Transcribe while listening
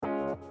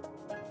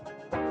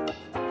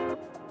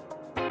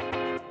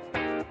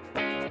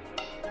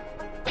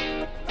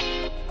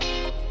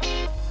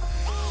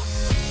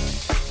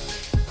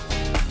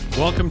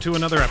Welcome to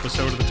another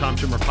episode of the Tom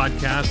Schimmer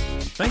Podcast.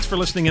 Thanks for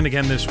listening in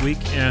again this week,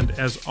 and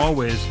as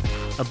always,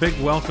 a big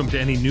welcome to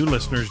any new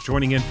listeners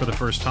joining in for the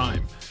first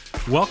time.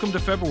 Welcome to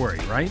February,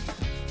 right?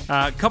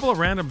 A couple of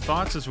random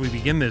thoughts as we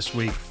begin this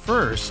week.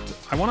 First,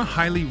 I want to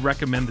highly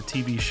recommend the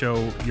TV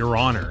show Your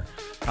Honor.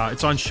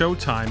 It's on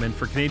Showtime, and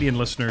for Canadian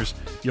listeners,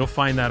 you'll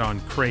find that on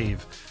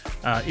Crave.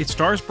 It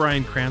stars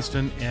Bryan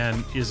Cranston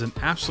and is an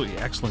absolutely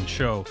excellent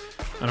show.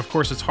 And of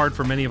course, it's hard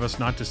for many of us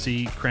not to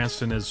see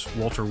Cranston as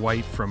Walter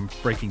White from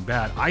Breaking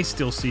Bad. I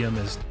still see him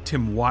as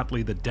Tim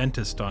Whatley, the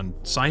dentist on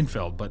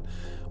Seinfeld, but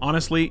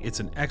honestly, it's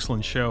an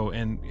excellent show,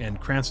 and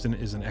Cranston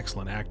is an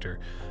excellent actor.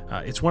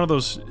 It's one of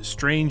those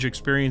strange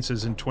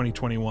experiences in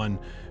 2021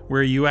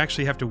 where you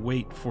actually have to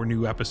wait for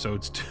new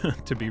episodes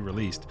to be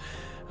released.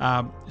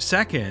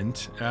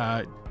 Second,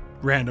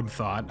 random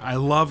thought, I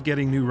love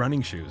getting new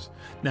running shoes.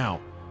 Now,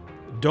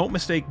 don't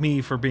mistake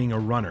me for being a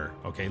runner,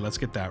 okay? Let's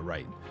get that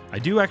right. I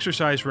do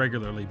exercise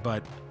regularly,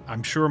 but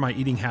I'm sure my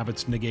eating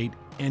habits negate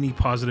any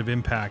positive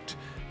impact.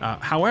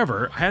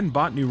 However, I hadn't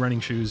bought new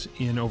running shoes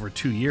in over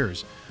 2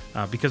 years.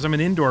 Because I'm an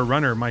indoor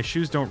runner, my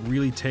shoes don't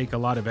really take a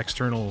lot of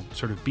external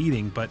sort of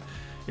beating, but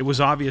it was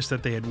obvious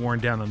that they had worn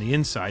down on the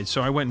inside,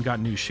 so I went and got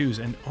new shoes,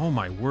 and oh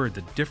my word,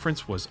 the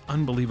difference was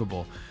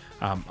unbelievable.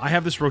 I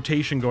have this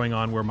rotation going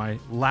on where my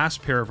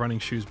last pair of running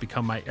shoes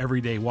become my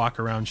everyday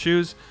walk-around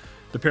shoes,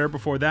 the pair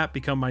before that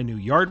become my new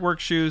yard work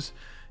shoes,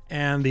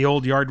 and the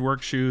old yard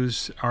work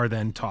shoes are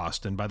then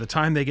tossed. And by the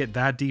time they get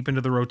that deep into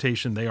the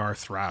rotation, they are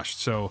thrashed.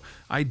 So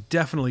I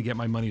definitely get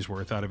my money's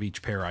worth out of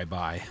each pair I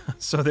buy.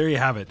 So there you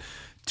have it.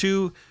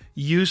 2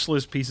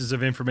 useless pieces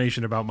of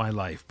information about my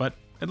life, but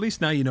at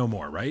least now you know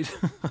more, right?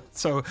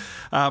 So,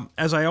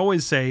 as I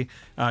always say,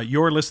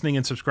 your listening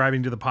and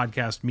subscribing to the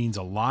podcast means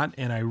a lot,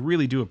 and I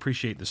really do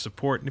appreciate the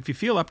support. And if you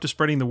feel up to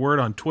spreading the word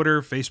on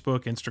Twitter,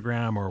 Facebook,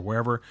 Instagram, or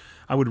wherever,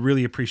 I would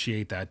really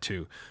appreciate that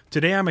too.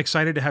 Today, I'm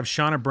excited to have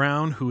Shauna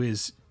Brown, who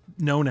is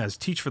known as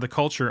Teach for the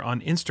Culture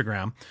on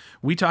Instagram.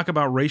 We talk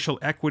about racial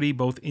equity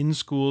both in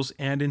schools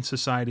and in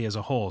society as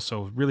a whole,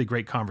 so really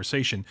great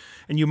conversation.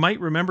 And you might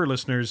remember,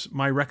 listeners,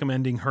 my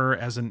recommending her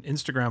as an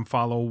Instagram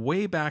follow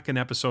way back in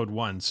episode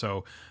 1,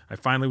 so I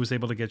finally was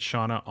able to get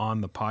Shauna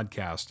on the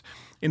podcast.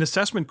 In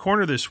Assessment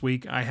Corner this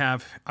week,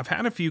 I've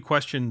had a few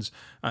questions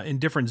in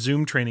different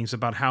Zoom trainings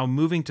about how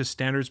moving to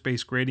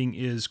standards-based grading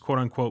is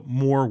quote-unquote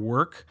more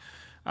work.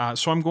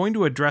 So I'm going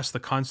to address the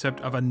concept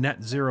of a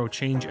net zero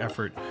change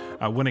effort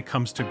when it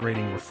comes to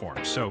grading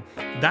reform. So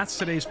that's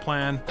today's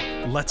plan.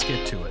 Let's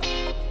get to it.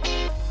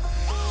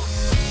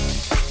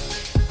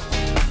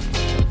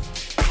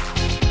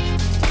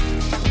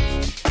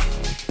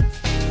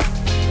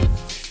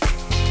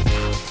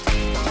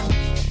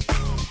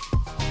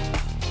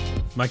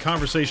 My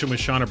conversation with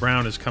Shauna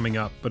Brown is coming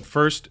up, but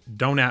first,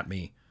 don't at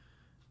me.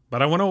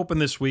 But I want to open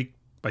this week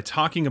by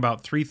talking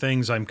about 3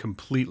 things I'm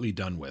completely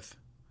done with.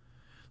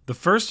 The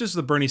first is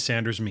the Bernie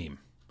Sanders meme.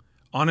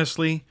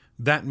 Honestly,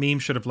 that meme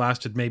should have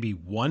lasted maybe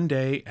 1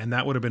 day, and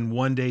that would have been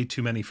 1 day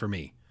too many for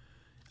me.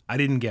 I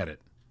didn't get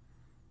it.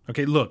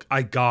 Okay, look,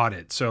 I got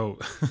it, so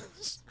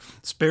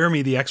spare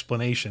me the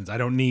explanations. I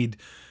don't need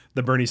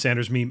the Bernie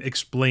Sanders meme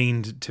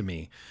explained to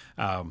me.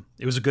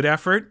 It was a good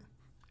effort,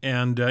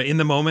 and in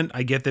the moment,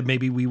 I get that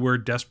maybe we were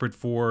desperate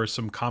for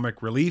some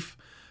comic relief,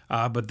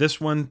 but this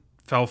one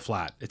fell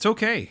flat. It's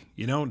okay.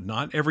 You know,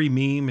 not every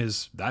meme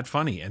is that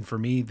funny. And for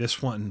me,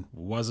 this one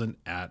wasn't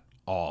at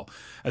all.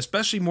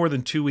 Especially more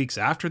than 2 weeks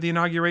after the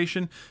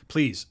inauguration.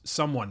 Please,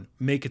 someone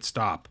make it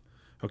stop.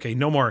 Okay,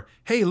 no more,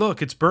 hey,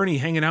 look, it's Bernie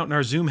hanging out in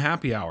our Zoom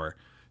happy hour.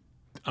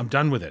 I'm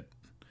done with it.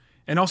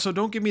 And also,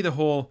 don't give me the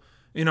whole,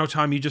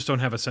 Tom, you just don't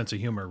have a sense of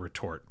humor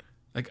retort.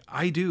 Like,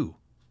 I do.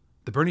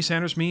 The Bernie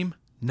Sanders meme,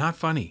 not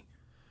funny.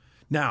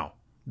 Now,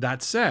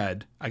 that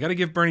said, I got to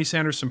give Bernie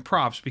Sanders some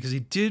props because he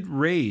did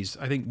raise,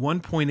 I think,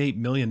 $1.8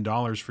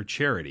 million for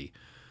charity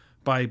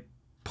by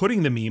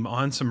putting the meme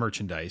on some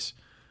merchandise.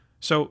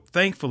 So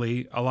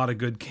thankfully, a lot of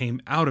good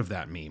came out of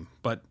that meme,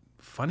 but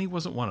funny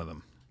wasn't one of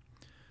them.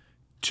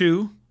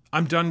 2,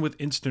 I'm done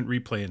with instant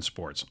replay in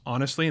sports,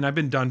 honestly, and I've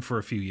been done for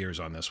a few years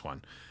on this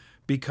one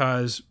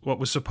because what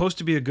was supposed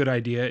to be a good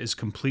idea is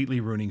completely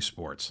ruining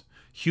sports.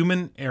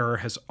 Human error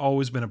has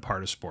always been a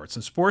part of sports,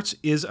 and sports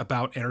is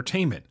about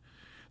entertainment.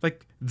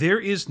 Like, there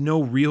is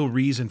no real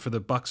reason for the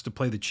Bucs to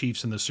play the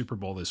Chiefs in the Super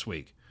Bowl this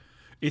week.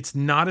 It's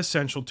not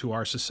essential to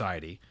our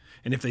society,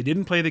 and if they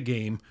didn't play the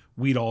game,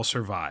 we'd all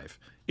survive.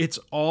 It's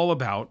all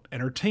about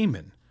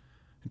entertainment.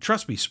 And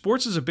trust me,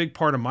 sports is a big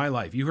part of my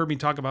life. You heard me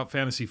talk about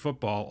fantasy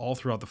football all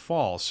throughout the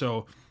fall,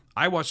 so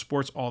I watch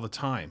sports all the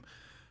time.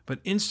 But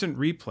instant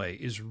replay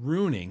is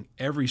ruining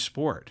every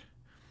sport.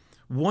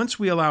 Once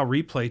we allow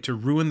replay to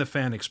ruin the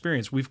fan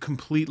experience, we've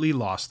completely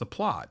lost the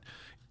plot.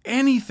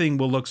 Anything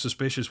will look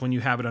suspicious when you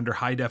have it under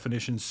high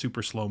definition,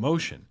 super slow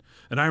motion.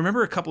 And I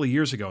remember a couple of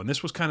years ago, and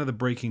this was kind of the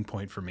breaking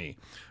point for me.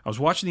 I was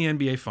watching the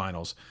NBA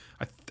Finals.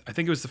 I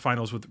think it was the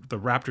finals with the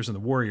Raptors and the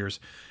Warriors.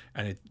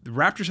 And the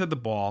Raptors had the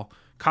ball.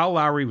 Kyle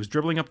Lowry was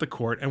dribbling up the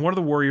court, and one of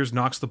the Warriors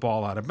knocks the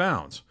ball out of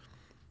bounds.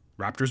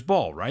 Raptors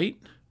ball, right?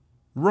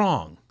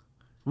 Wrong.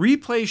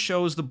 Replay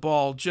shows the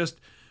ball just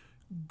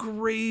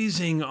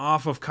grazing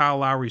off of Kyle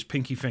Lowry's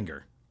pinky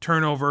finger.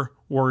 Turnover,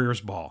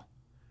 Warriors ball.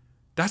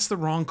 That's the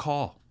wrong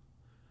call.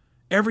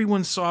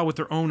 Everyone saw with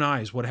their own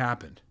eyes what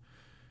happened.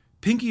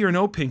 Pinky or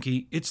no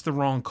pinky, it's the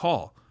wrong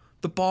call.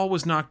 The ball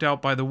was knocked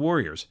out by the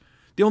Warriors.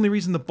 The only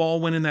reason the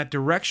ball went in that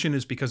direction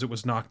is because it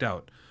was knocked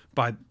out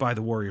by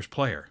the Warriors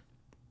player.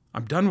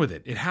 I'm done with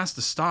it. It has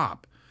to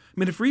stop. I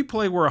mean, if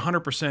replay were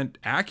 100%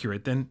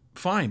 accurate, then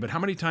fine. But how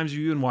many times are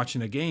you been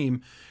watching a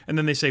game and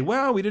then they say,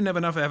 well, we didn't have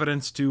enough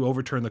evidence to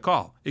overturn the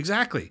call?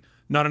 Exactly.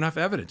 Not enough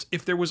evidence.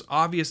 If there was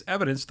obvious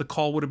evidence, the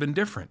call would have been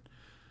different.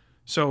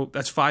 So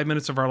that's 5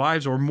 minutes of our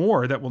lives or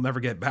more that we'll never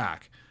get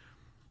back.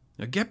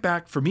 Now, get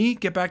back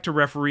to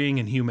refereeing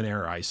and human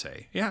error, I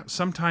say. Yeah,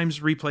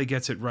 sometimes replay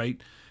gets it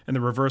right and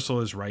the reversal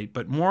is right.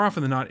 But more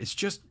often than not, it's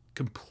just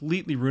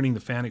completely ruining the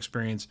fan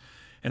experience.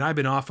 And I've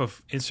been off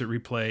of instant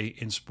replay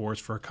in sports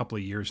for a couple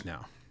of years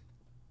now.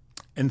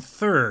 And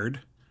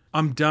third,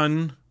 I'm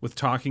done with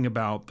talking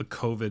about the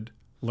COVID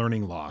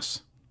learning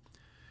loss.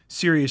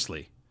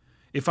 Seriously,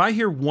 if I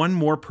hear one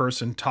more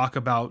person talk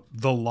about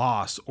the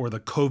loss or the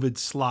COVID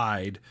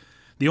slide,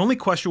 the only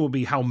question will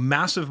be how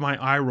massive my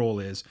eye roll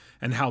is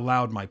and how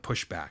loud my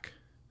pushback.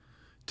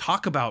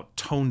 Talk about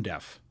tone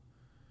deaf.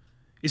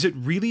 Is it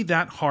really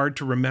that hard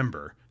to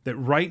remember that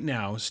right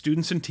now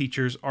students and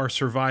teachers are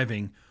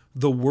surviving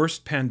the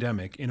worst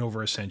pandemic in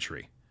over a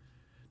century?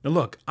 Now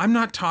look, I'm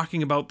not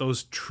talking about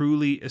those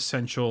truly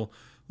essential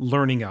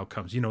learning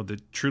outcomes, the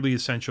truly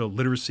essential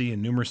literacy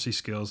and numeracy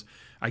skills.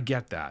 I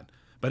get that.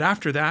 But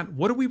after that,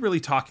 what are we really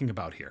talking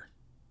about here?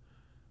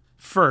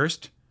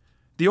 First,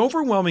 the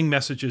overwhelming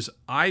messages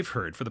I've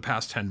heard for the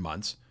past 10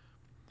 months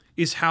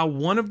is how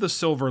one of the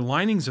silver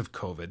linings of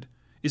COVID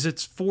is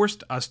it's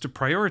forced us to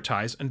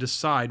prioritize and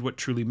decide what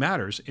truly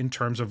matters in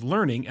terms of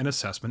learning and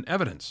assessment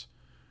evidence.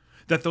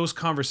 That those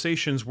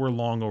conversations were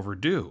long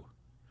overdue.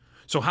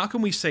 So how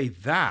can we say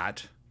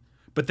that,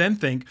 but then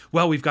think,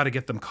 well, we've got to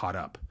get them caught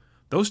up?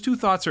 Those two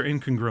thoughts are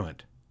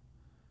incongruent.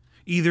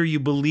 Either you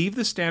believe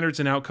the standards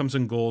and outcomes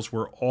and goals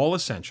were all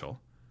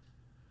essential,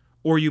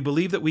 or you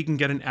believe that we can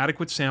get an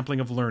adequate sampling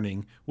of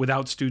learning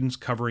without students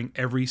covering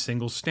every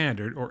single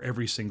standard or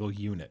every single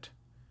unit.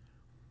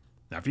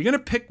 Now, if you're going to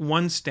pick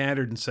one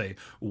standard and say,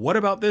 what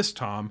about this,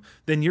 Tom?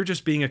 Then you're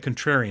just being a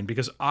contrarian,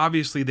 because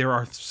obviously there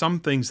are some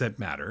things that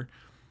matter.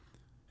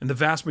 And the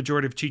vast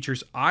majority of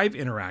teachers I've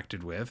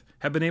interacted with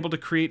have been able to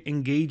create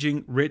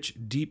engaging, rich,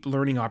 deep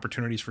learning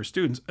opportunities for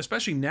students,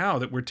 especially now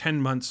that we're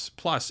 10 months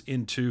plus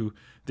into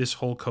this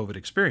whole COVID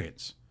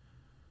experience.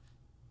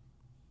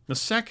 The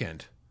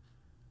second,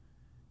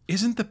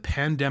 isn't the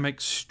pandemic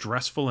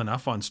stressful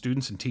enough on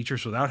students and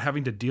teachers without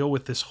having to deal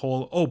with this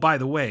whole, oh, by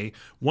the way,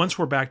 once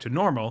we're back to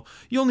normal,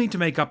 you'll need to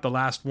make up the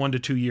last 1 to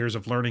 2 years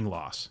of learning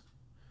loss.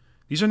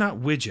 These are not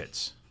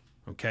widgets,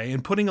 okay?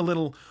 And putting a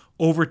little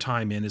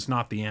overtime in is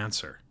not the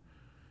answer.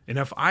 And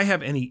if I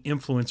have any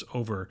influence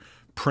over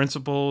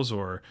principals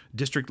or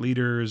district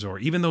leaders or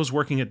even those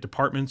working at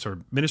departments or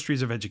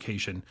ministries of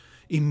education,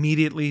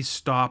 immediately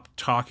stop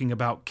talking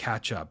about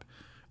catch-up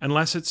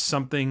unless it's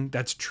something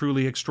that's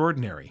truly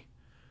extraordinary.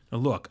 Now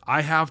look,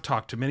 I have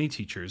talked to many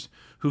teachers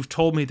who've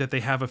told me that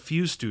they have a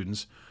few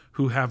students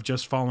who have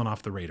just fallen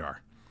off the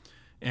radar,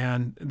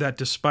 and that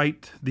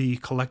despite the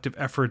collective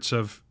efforts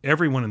of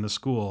everyone in the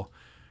school,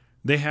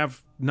 they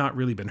have not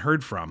really been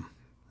heard from.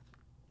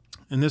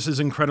 And this is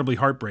incredibly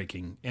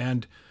heartbreaking.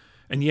 And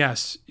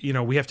yes,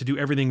 we have to do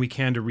everything we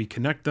can to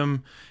reconnect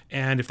them.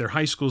 And if they're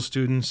high school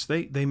students,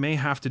 they may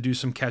have to do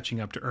some catching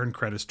up to earn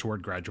credits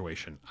toward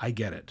graduation. I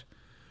get it.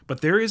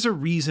 But there is a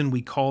reason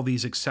we call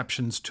these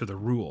exceptions to the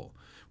rule.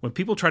 When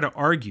people try to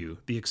argue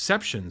the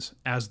exceptions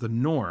as the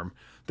norm,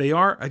 they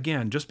are,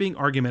 again, just being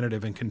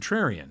argumentative and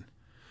contrarian.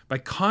 By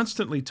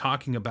constantly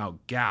talking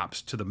about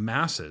gaps to the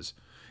masses,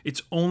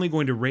 it's only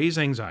going to raise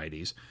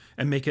anxieties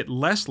and make it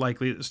less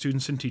likely that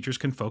students and teachers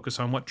can focus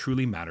on what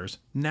truly matters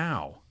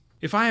now.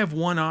 If I have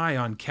one eye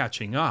on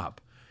catching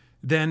up,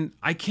 then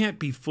I can't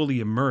be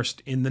fully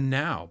immersed in the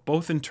now,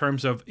 both in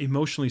terms of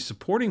emotionally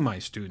supporting my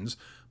students,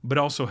 but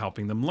also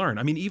helping them learn.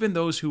 I mean, even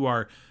those who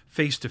are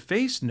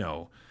face-to-face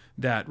know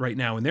that right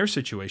now in their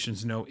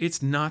situations know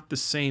it's not the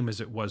same as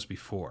it was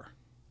before.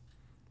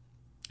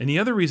 And the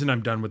other reason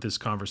I'm done with this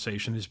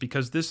conversation is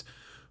because this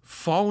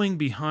falling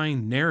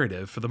behind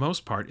narrative, for the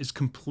most part, is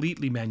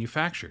completely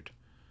manufactured.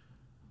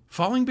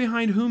 Falling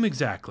behind whom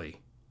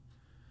exactly?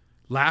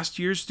 Last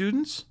year's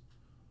students?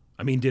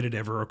 I mean, did it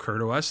ever occur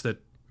to us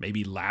that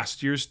maybe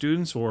last year's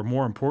students, or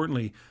more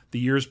importantly, the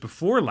years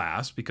before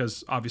last,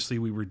 because obviously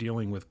we were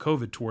dealing with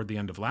COVID toward the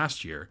end of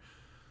last year,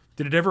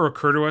 did it ever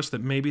occur to us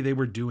that maybe they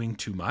were doing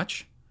too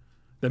much?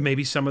 That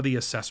maybe some of the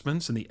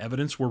assessments and the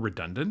evidence were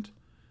redundant?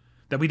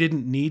 That we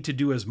didn't need to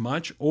do as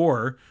much,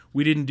 or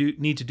we didn't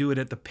need to do it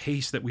at the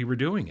pace that we were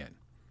doing it?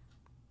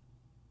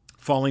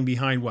 Falling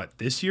behind what?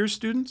 This year's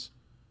students?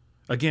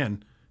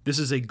 Again, this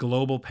is a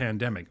global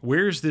pandemic.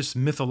 Where's this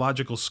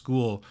mythological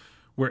school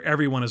where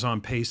everyone is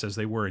on pace as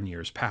they were in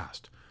years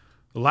past?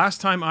 The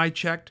last time I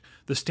checked,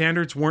 the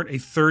standards weren't a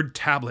third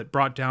tablet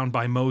brought down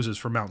by Moses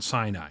from Mount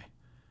Sinai.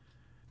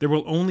 There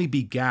will only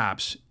be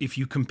gaps if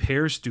you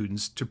compare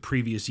students to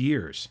previous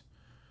years.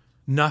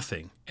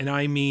 Nothing, and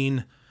I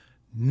mean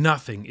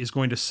nothing, is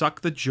going to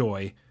suck the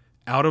joy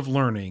out of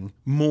learning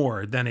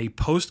more than a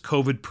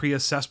post-COVID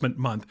pre-assessment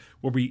month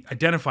where we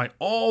identify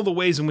all the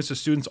ways in which the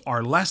students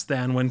are less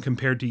than when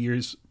compared to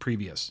years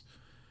previous.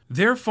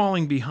 They're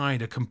falling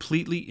behind a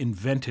completely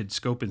invented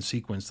scope and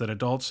sequence that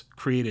adults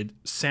created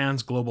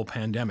sans global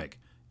pandemic.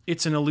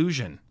 It's an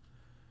illusion.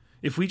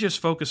 If we just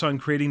focus on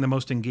creating the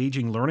most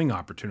engaging learning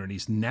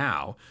opportunities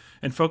now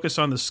and focus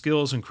on the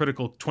skills and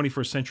critical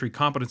 21st century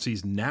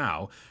competencies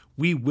now,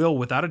 we will,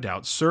 without a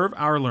doubt, serve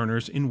our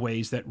learners in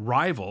ways that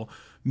rival,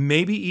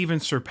 maybe even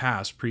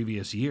surpass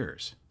previous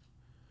years.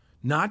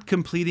 Not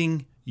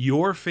completing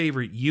your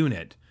favorite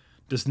unit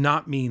does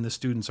not mean the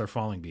students are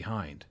falling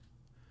behind.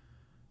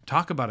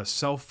 Talk about a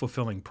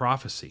self-fulfilling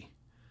prophecy.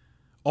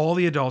 All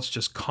the adults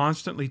just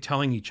constantly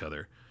telling each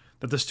other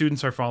that the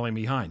students are falling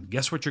behind.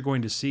 Guess what you're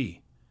going to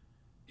see?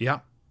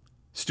 Yeah,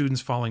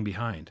 students falling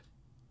behind.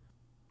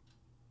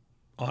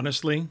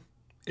 Honestly,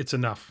 it's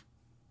enough.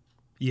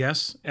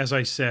 Yes, as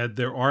I said,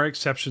 there are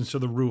exceptions to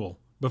the rule,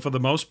 but for the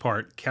most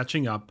part,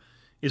 catching up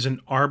is an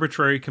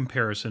arbitrary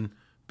comparison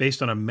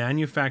based on a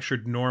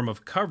manufactured norm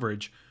of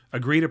coverage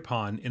agreed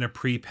upon in a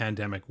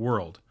pre-pandemic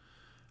world.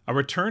 A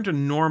return to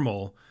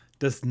normal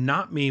does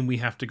not mean we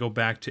have to go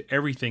back to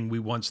everything we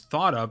once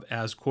thought of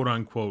as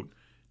quote-unquote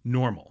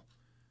normal.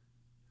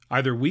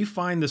 Either we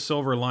find the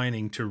silver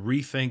lining to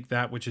rethink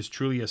that which is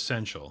truly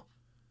essential,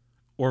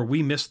 or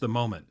we miss the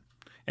moment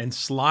and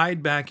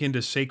slide back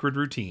into sacred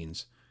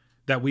routines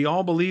that we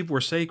all believe were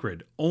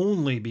sacred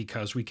only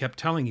because we kept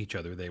telling each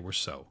other they were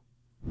so.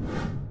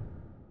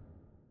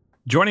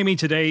 Joining me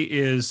today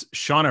is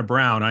Shauna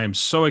Brown. I am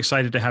so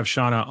excited to have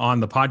Shauna on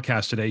the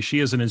podcast today. She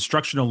is an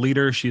instructional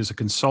leader. She is a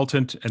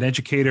consultant, an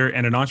educator,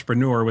 and an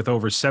entrepreneur with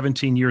over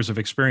 17 years of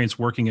experience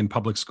working in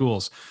public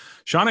schools.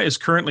 Shauna is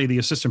currently the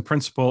assistant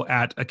principal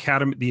at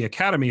the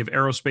Academy of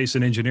Aerospace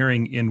and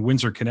Engineering in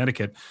Windsor,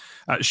 Connecticut.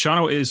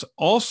 Shauna is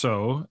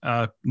also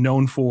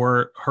known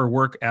for her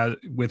work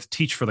with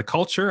Teach for the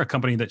Culture, a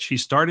company that she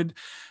started.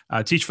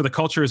 Teach for the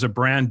Culture is a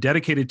brand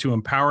dedicated to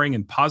empowering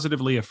and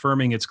positively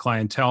affirming its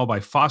clientele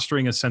by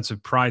fostering a sense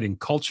of pride in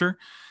culture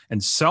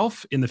and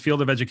self in the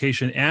field of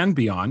education and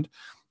beyond.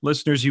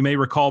 Listeners, you may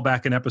recall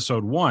back in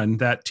episode 1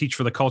 that Teach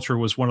for the Culture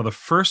was one of the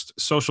first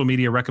social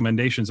media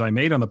recommendations I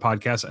made on the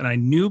podcast. And I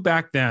knew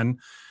back then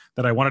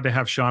that I wanted to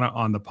have Shauna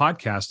on the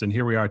podcast. And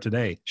here we are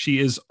today. She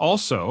is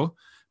also,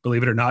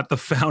 believe it or not, the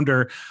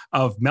founder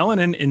of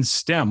Melanin in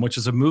STEM, which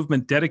is a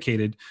movement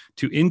dedicated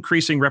to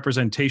increasing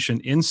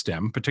representation in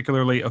STEM,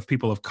 particularly of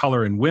people of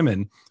color and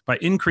women, by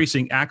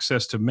increasing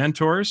access to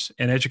mentors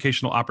and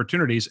educational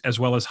opportunities, as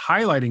well as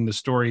highlighting the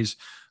stories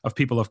of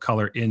people of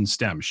color in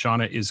STEM.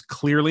 Shauna is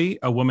clearly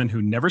a woman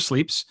who never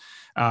sleeps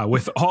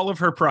with all of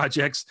her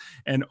projects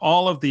and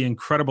all of the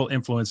incredible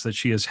influence that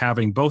she is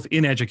having both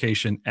in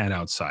education and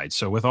outside.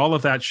 So with all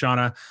of that,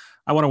 Shauna,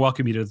 I want to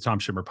welcome you to the Tom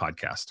Schimmer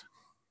podcast.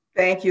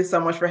 Thank you so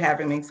much for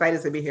having me.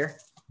 Excited to be here.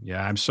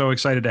 Yeah, I'm so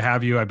excited to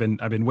have you. I've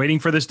been waiting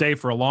for this day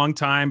for a long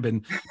time.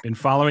 Been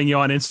following you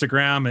on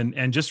Instagram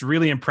and just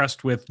really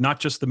impressed with not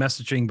just the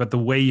messaging, but the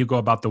way you go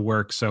about the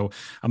work. So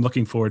I'm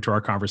looking forward to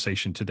our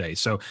conversation today.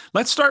 So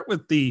let's start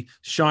with the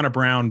Shauna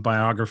Brown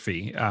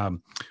biography.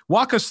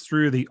 Walk us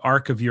through the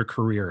arc of your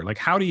career. Like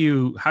how do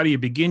you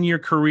begin your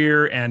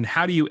career and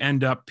how do you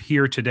end up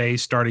here today,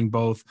 starting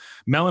both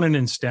Melanin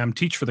in STEM,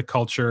 Teach for the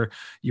Culture.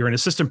 You're an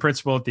assistant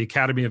principal at the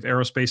Academy of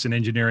Aerospace and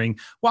Engineering.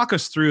 Walk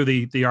us through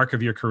the arc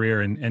of your career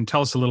and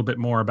tell us a little bit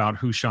more about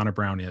who Shauna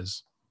Brown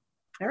is.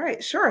 All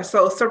right, sure.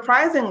 So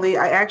surprisingly,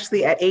 I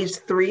actually at age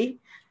 3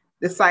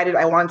 decided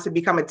I wanted to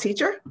become a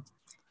teacher.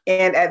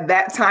 And at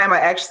that time,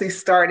 I actually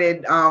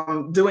started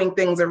doing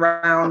things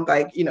around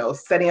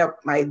setting up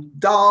my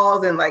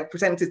dolls and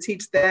pretending to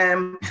teach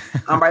them.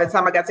 By the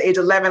time I got to age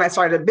 11, I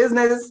started a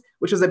business,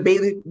 which was a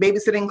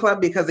babysitting club,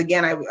 because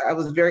again, I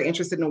was very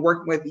interested in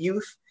working with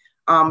youth.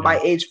 By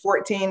age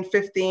 14,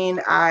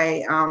 15,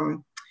 I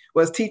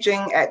was teaching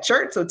at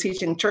church, so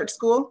teaching church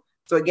school.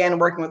 So again,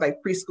 working with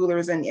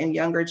preschoolers and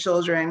younger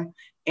children,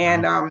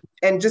 and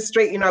just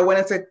straight, I went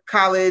into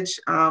college.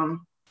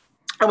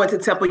 I went to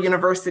Temple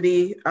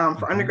University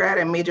for undergrad.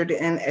 I majored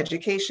in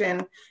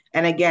education,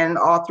 and again,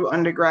 all through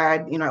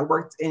undergrad, I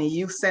worked in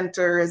youth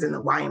centers in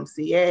the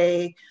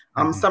YMCA,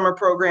 summer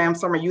programs,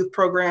 summer youth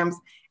programs,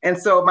 and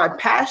so my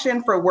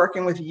passion for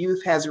working with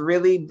youth has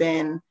really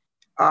been,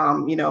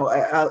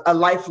 a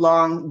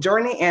lifelong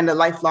journey and a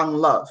lifelong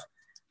love.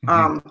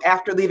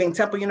 After leaving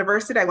Temple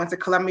University, I went to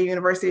Columbia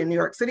University in New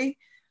York City,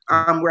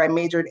 where I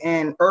majored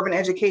in urban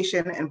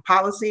education and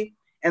policy.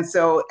 And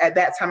so at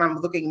that time, I'm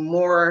looking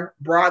more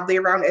broadly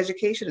around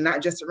education, and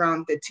not just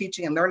around the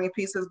teaching and learning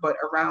pieces, but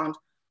around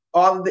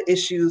all of the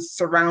issues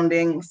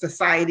surrounding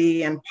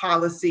society and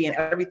policy and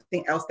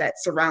everything else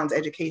that surrounds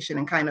education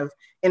and kind of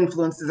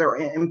influences or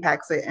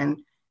impacts it,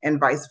 and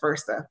vice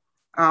versa.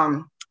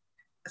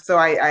 So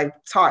I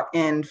taught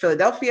in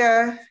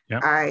Philadelphia,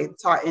 I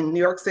taught in New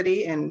York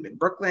City and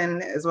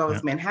Brooklyn, as well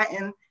as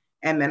Manhattan.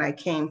 And then I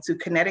came to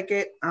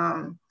Connecticut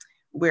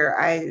where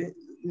I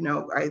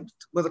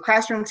was a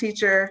classroom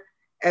teacher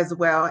as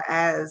well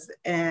as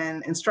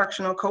an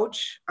instructional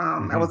coach.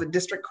 I was a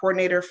district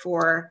coordinator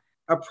for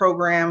a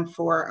program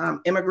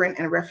for immigrant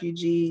and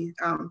refugee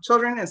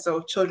children. And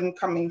so children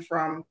coming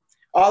from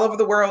all over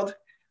the world,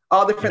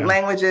 all different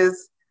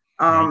languages,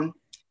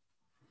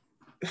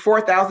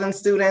 4,000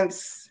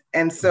 students.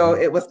 And so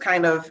it was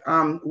kind of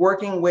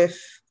working with,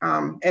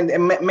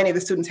 and many of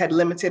the students had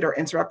limited or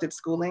interrupted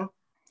schooling.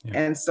 Yeah.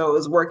 And so it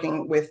was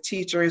working with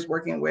teachers,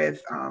 working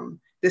with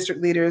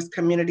district leaders,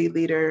 community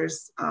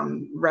leaders,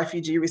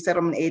 refugee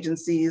resettlement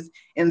agencies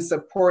in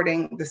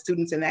supporting the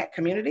students in that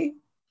community.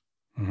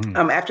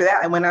 After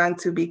that, I went on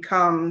to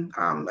become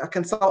a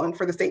consultant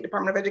for the State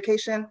Department of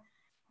Education.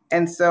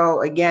 And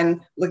so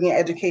again, looking at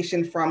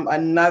education from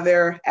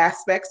another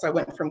aspect. So I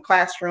went from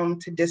classroom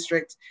to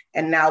district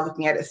and now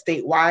looking at it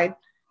statewide.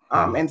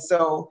 And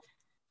so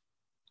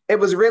it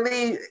was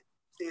really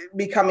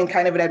becoming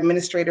kind of an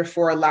administrator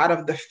for a lot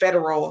of the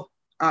federal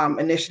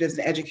initiatives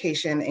in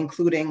education,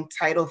 including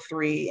Title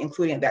III,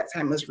 including at that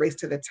time was Race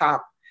to the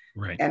Top,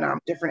 and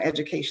different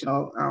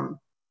educational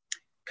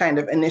kind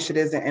of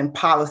initiatives and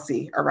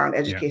policy around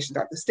education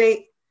throughout the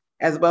state,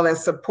 as well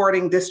as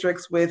supporting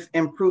districts with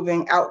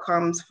improving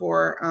outcomes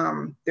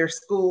for their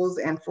schools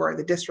and for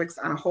the districts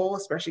on a whole,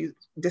 especially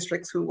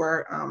districts who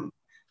were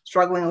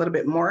struggling a little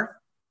bit more.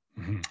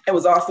 It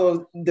was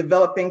also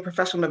developing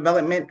professional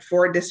development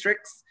for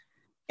districts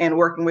and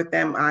working with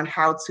them on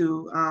how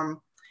to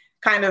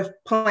kind of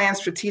plan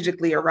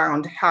strategically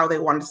around how they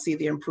wanted to see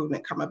the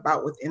improvement come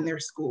about within their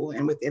school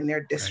and within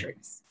their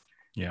districts.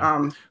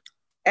 And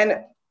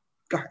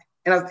go ahead.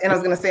 And I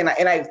was going to say, and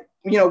I,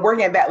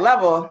 working at that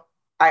level,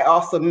 I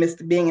also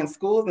missed being in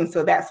schools. And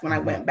so that's when I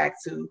went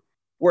back to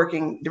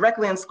working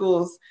directly in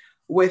schools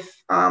with,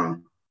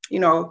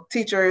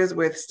 teachers,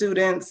 with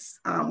students,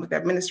 with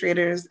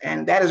administrators.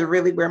 And that is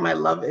really where my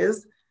love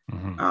is.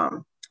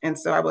 And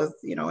so I was,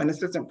 an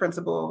assistant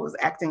principal, was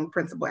acting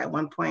principal at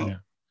one point. So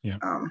yeah.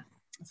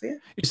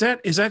 Is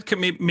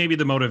that maybe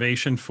the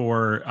motivation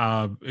for,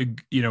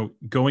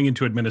 going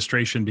into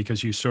administration,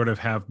 because you sort of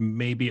have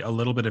maybe a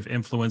little bit of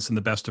influence in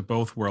the best of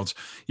both worlds?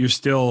 You're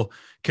still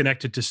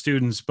connected to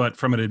students, but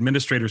from an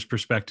administrator's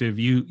perspective,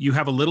 you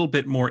have a little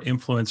bit more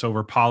influence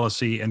over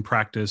policy and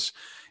practice.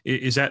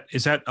 Is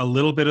that a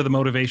little bit of the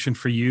motivation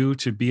for you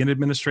to be in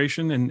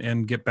administration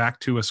and get back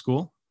to a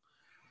school?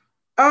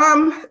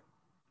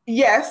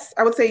 Yes,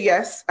 I would say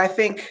yes. I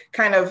think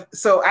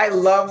so I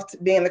loved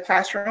being in the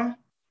classroom.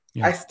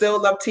 I still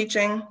love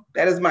teaching.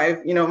 That is my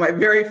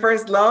very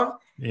first love.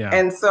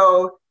 And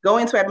so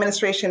going to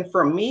administration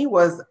for me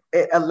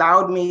it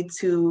allowed me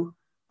to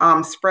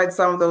spread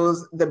some of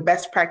the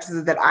best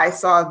practices that I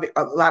saw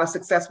a lot of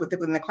success with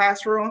within the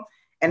classroom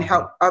and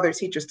help other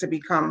teachers to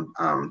become,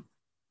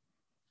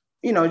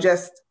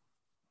 just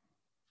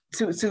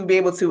to be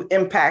able to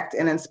impact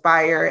and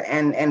inspire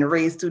and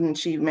raise student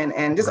achievement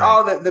and just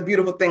all the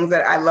beautiful things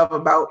that I love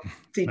about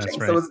teaching.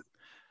 So it was,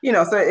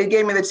 so it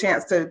gave me the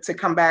chance to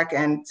come back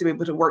and to be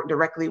able to work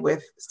directly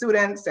with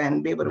students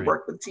and be able to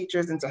work with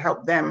teachers and to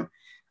help them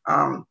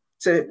to,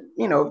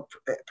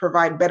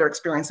 provide better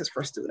experiences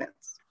for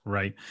students.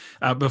 Right.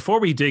 Before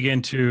we dig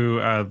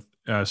into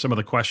some of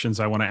the questions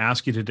I want to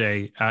ask you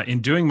today, in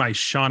doing my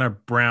Shauna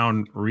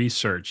Brown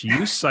research,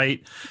 you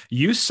cite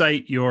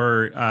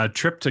your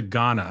trip to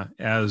Ghana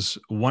as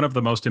one of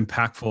the most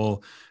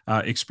impactful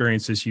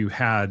experiences you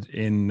had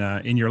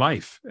in your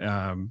life,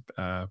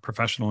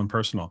 professional and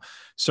personal.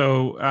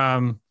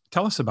 So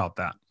tell us about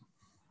that.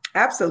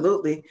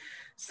 Absolutely.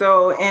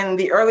 So in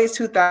the early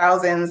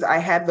 2000s, I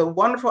had the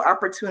wonderful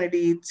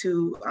opportunity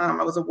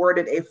I was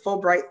awarded a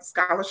Fulbright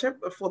scholarship,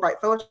 a Fulbright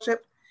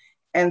fellowship.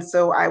 And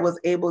so I was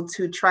able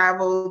to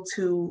travel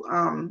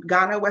to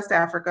Ghana, West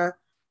Africa,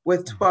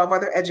 with 12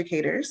 other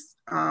educators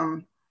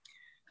from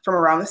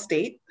around the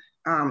state.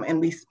 And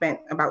we spent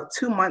about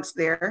 2 months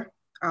there.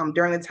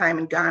 During the time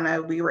in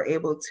Ghana, we were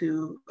able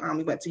to,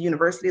 we went to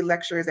university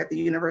lectures at the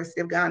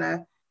University of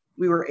Ghana.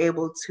 We were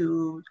able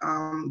to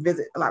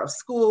visit a lot of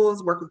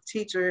schools, work with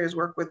teachers,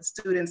 work with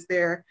students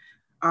there.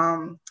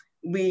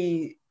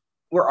 We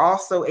were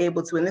also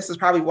able to, and this is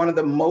probably one of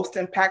the most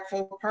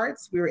impactful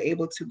parts, we were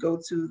able to go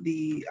to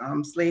the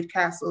slave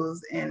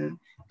castles in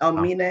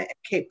Elmina and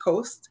Cape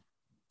Coast.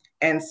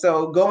 And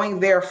so going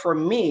there for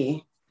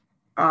me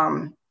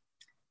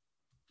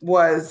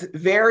was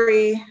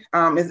very,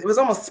 it was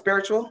almost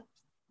spiritual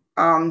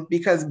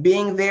because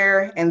being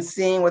there and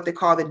seeing what they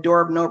call the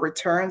door of no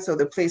return. So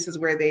the places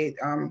where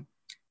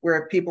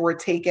where people were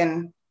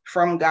taken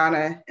from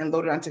Ghana and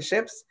loaded onto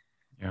ships.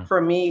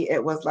 For me,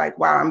 it was like,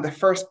 wow, I'm the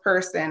first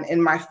person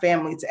in my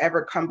family to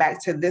ever come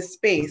back to this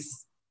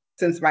space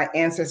since my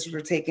ancestors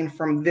were taken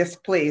from this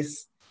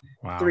place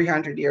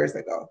 300 years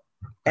ago.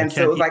 And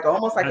so it was like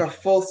almost like a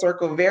full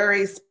circle,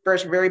 very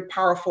spiritual, very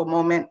powerful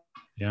moment.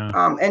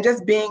 And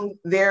just being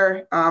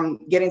there,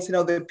 getting to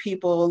know the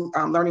people,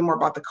 learning more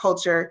about the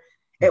culture.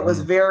 It was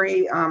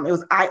very, it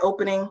was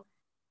eye-opening.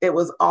 It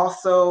was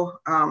also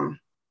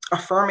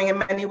affirming in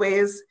many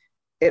ways.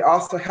 It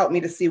also helped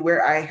me to see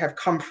where I have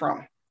come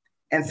from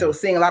And so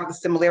seeing a lot of the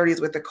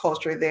similarities with the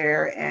culture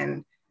there,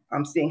 and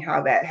seeing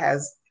how that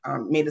has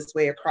made its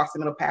way across the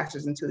Middle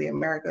Passage into the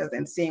Americas,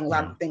 and seeing a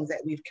lot of things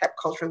that we've kept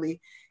culturally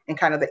and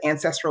kind of the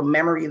ancestral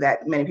memory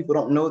that many people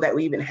don't know that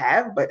we even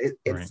have, but it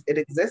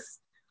exists.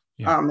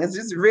 It's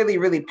just really,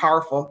 really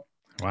powerful.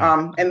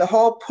 Wow. And the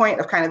whole point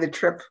of kind of the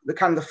trip, the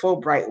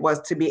Fulbright,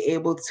 was to be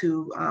able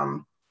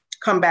to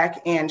come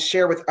back and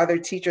share with other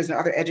teachers and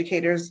other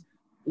educators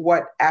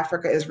what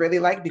Africa is really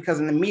like, because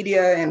in the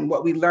media and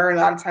what we learn a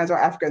lot of times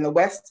about Africa in the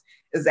West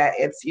is that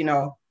it's,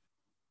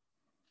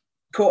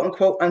 quote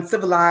unquote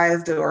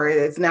uncivilized, or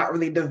it's not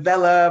really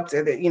developed,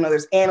 or that,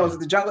 there's animals in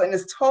the jungle, and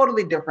it's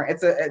totally different.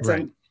 It's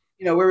a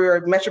we're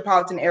a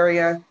metropolitan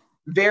area,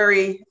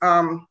 very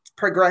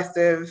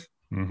progressive.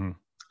 Mm-hmm.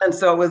 And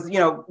so it was,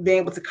 being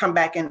able to come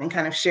back and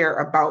kind of share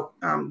about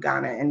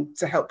Ghana, and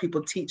to help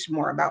people teach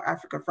more about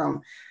Africa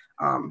from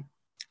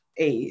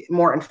a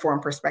more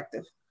informed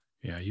perspective.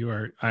 Yeah, you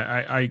are.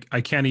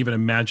 I can't even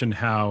imagine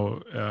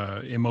how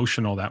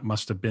emotional that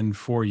must have been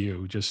for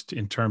you, just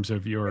in terms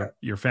of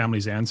your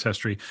family's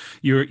ancestry.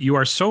 You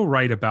are so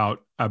right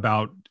about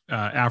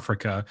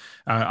Africa.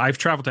 I've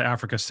traveled to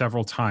Africa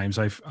several times.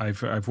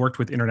 I've worked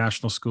with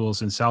international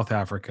schools in South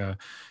Africa,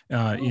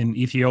 in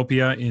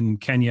Ethiopia, in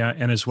Kenya,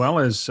 and as well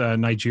as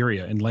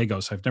Nigeria, in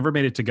Lagos. I've never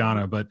made it to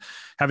Ghana, but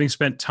having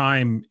spent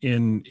time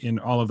in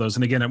all of those,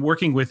 and again, I'm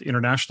working with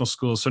international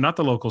schools, so not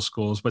the local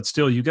schools, but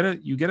still, you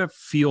get a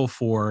feel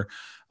for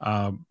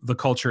the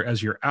culture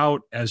as you're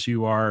out, as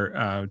you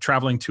are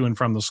traveling to and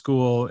from the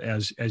school,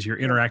 as you're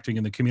interacting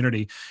in the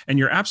community. And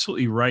you're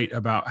absolutely right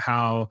about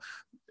how.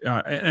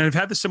 And I've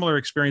had the similar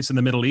experience in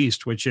the Middle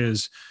East, which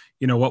is,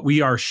 what we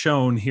are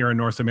shown here in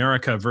North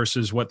America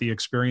versus what the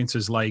experience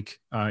is like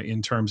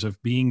in terms of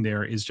being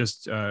there, is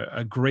just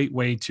a great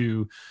way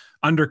to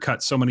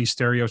undercut so many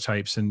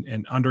stereotypes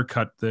and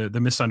undercut the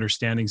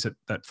misunderstandings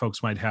that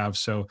folks might have.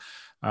 So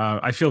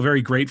I feel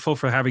very grateful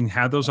for having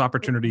had those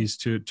opportunities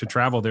to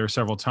travel there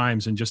several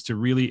times, and just to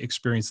really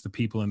experience the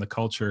people and the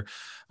culture.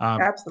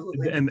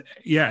 Absolutely.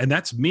 And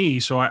that's me.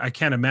 So I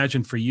can't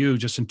imagine for you,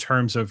 just in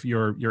terms of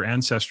your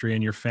ancestry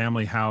and your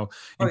family, how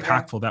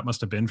impactful that must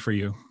have been for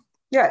you.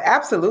 Yeah,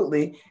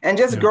 absolutely. And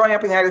just growing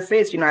up in the United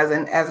States, as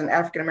an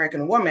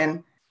African-American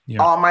woman,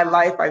 all my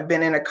life, I've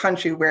been in a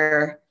country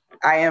where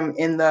I am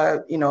in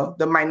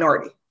the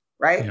minority,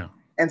 right? Yeah.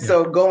 And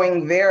so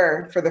going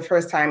there for the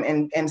first time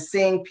and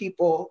seeing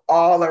people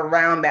all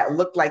around that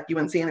look like you,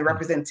 and seeing the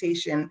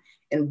representation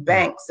in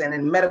banks and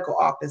in medical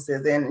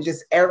offices and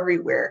just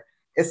everywhere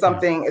is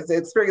something, it's an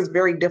experience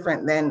very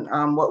different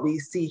than what we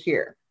see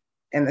here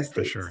in the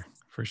States.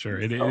 For sure.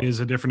 It is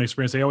a different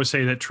experience. They always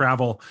say that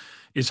travel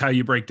is how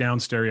you break down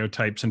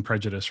stereotypes and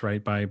prejudice,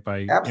 right? By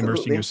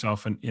immersing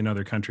yourself in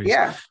other countries.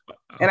 Yeah.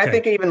 And I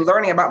think even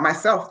learning about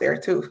myself there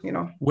too,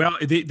 Well,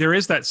 there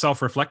is that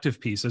self-reflective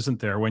piece, isn't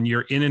there? When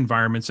you're in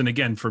environments, and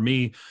again, for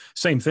me,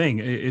 same thing.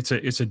 It's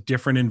a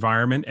different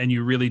environment, and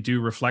you really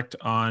do reflect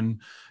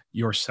on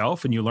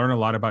yourself, and you learn a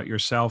lot about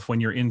yourself when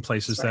you're in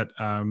places that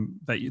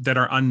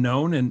are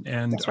unknown and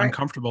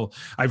uncomfortable.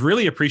 I've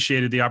really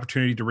appreciated the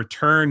opportunity to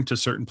return to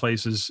certain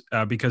places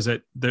because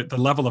the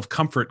level of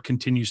comfort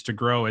continues to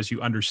grow as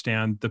you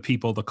understand the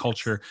people, the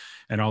culture,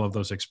 and all of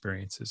those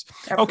experiences.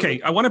 Absolutely.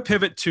 Okay, I want to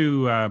pivot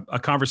to a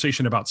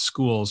conversation about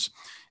schools,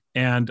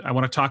 and I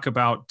want to talk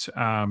about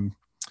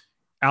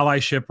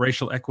allyship,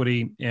 racial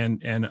equity,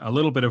 and a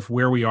little bit of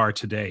where we are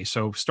today.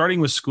 So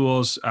starting with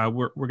schools,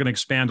 we're going to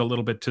expand a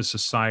little bit to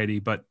society,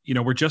 but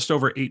we're just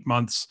over 8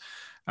 months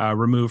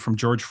removed from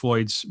George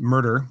Floyd's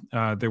murder.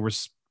 There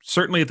was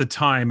certainly at the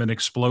time an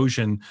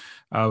explosion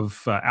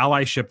of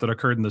allyship that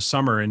occurred in the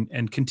summer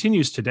and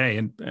continues today.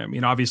 And I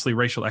mean, obviously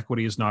racial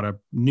equity is not a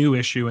new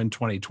issue in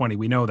 2020.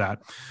 We know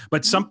that,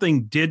 but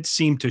something did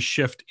seem to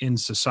shift in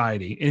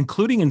society,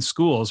 including in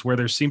schools, where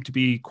there seemed to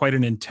be quite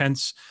an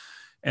intense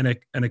and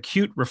an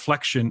acute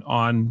reflection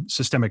on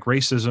systemic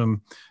racism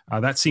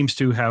that seems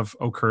to have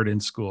occurred in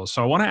schools.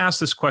 So I want to ask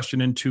this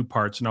question in two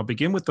parts, and I'll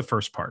begin with the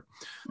first part.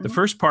 The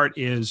first part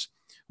is,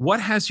 what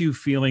has you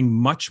feeling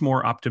much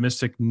more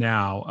optimistic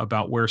now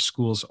about where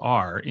schools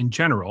are in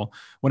general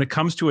when it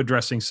comes to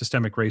addressing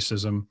systemic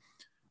racism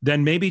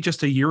than maybe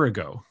just a year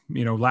ago,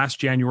 last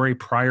January,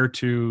 prior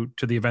to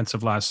the events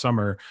of last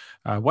summer?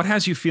 What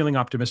has you feeling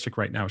optimistic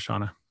right now,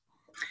 Shauna?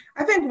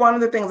 I think one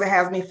of the things that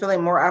has me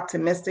feeling more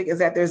optimistic is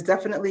that there's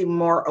definitely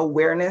more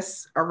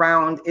awareness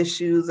around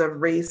issues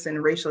of race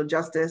and racial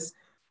justice,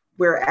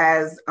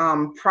 whereas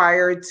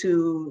prior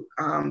to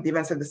the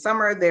events of the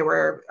summer, they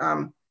were,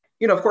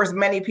 of course,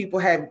 many people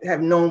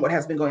have known what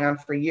has been going on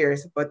for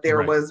years, but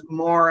there was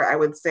more, I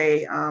would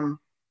say,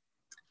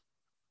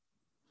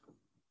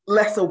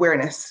 less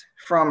awareness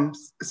from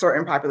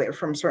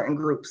certain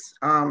groups.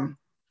 And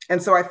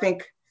so I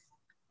think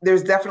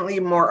there's definitely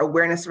more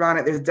awareness around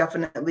it. There's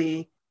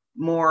definitely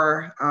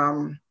more,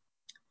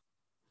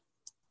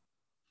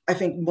 I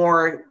think,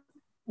 more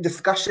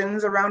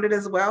discussions around it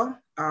as well.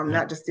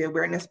 Not just the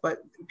awareness, but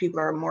people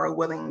are more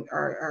willing,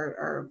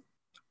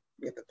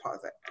 we have to pause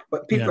that,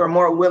 but people are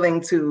more willing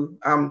to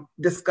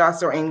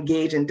discuss or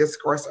engage in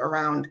discourse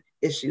around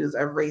issues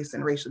of race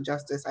and racial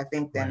justice, I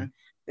think, than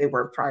they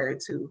were prior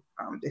to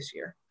this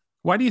year.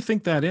 Why do you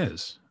think that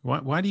is?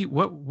 What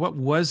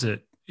was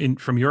it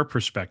from your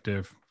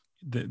perspective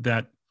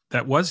that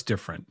was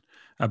different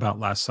about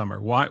last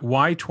summer?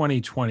 Why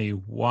 2020?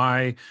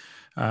 Why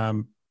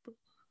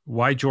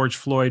George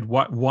Floyd?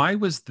 Why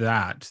was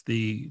that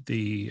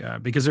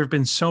because there have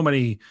been so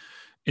many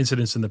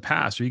incidents in the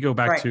past. You go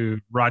back to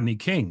Rodney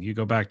King, you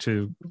go back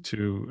to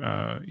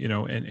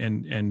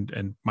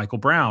and Michael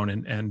Brown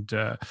and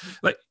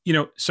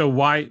so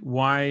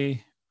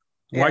why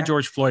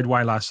George Floyd?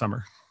 Why last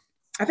summer?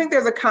 I think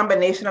there's a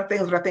combination of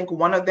things, but I think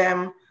one of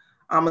them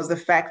was the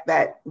fact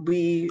that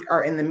we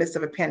are in the midst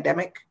of a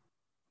pandemic.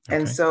 Okay.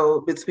 And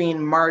so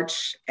between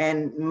March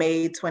and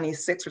May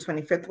 26th or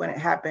 25th, when it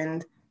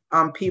happened,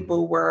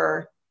 people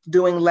were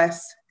doing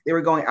less. They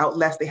were going out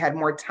less. They had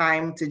more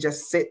time to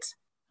just sit.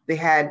 They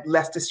had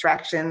less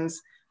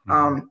distractions.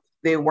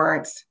 They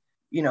weren't,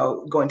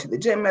 going to the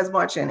gym as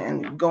much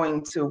and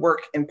going to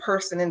work in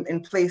person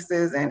in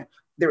places. And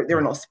there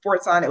were no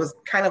sports on. It was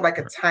kind of like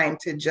a time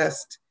to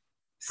just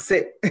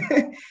sit.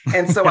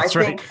 And so I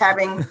think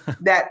having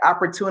that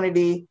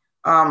opportunity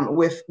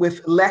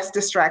with less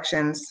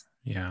distractions,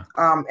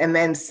 and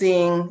then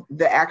seeing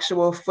the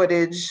actual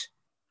footage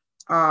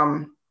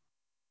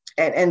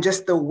and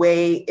just the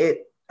way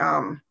it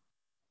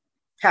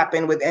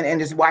happened and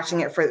just watching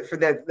it for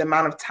the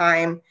amount of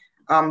time,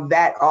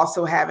 that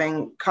also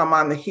having come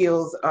on the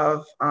heels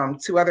of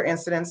two other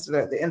incidents,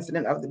 the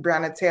incident of the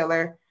Breonna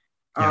Taylor,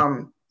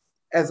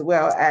 as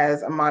well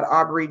as Ahmaud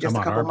Arbery a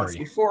couple months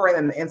before, and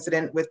then the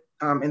incident with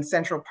in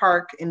Central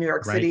Park in New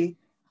York City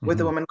with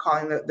the woman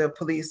calling the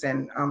police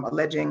and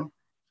alleging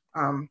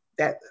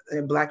that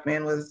a Black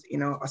man was,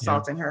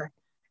 assaulting her.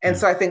 And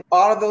so I think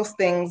all of those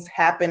things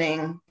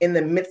happening in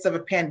the midst of a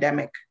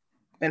pandemic,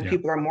 when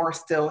people are more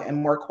still and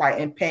more quiet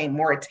and paying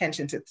more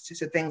attention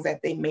to things that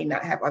they may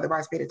not have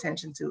otherwise paid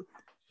attention to,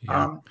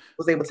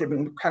 was able to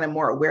bring kind of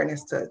more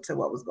awareness to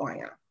what was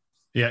going on.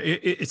 Yeah,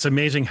 it's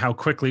amazing how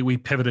quickly we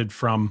pivoted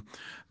from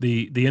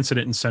the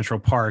incident in Central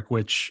Park,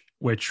 which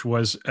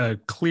was a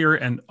clear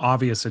and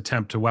obvious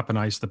attempt to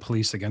weaponize the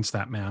police against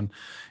that man,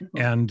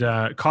 and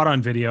caught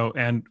on video.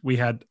 And we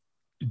had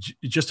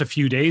just a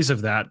few days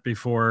of that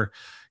before,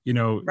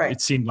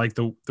 it seemed like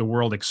the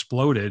world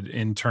exploded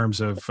in terms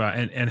of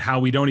and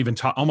how we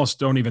almost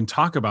don't even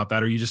talk about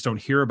that, or you just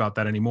don't hear about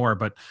that anymore.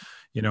 But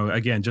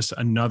again, just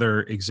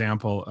another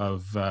example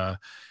of,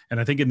 and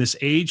I think in this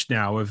age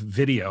now of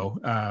video,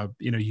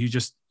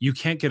 you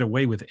can't get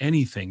away with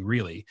anything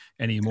really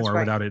anymore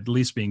without at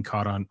least being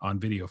caught on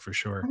video for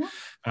sure.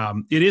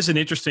 It is an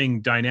interesting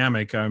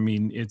dynamic. I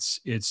mean, it's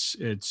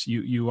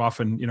you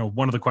often,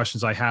 one of the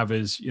questions I have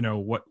is,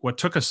 what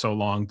took us so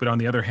long? But on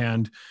the other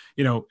hand,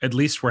 at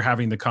least we're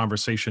having the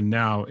conversation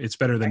now. It's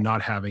better than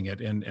not having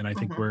it. And I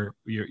think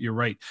you're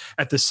right.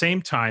 At the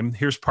same time,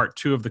 here's part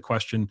two of the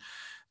question.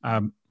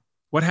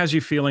 What has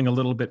you feeling a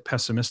little bit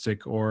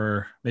pessimistic,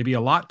 or maybe a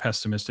lot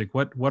pessimistic?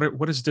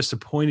 What has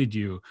disappointed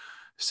you?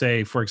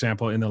 Say, for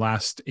example, in the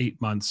last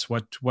 8 months,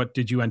 what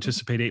did you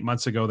anticipate 8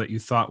 months ago that you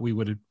thought we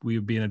would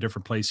be in a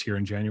different place here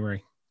in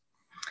January?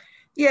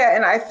 Yeah,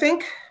 and I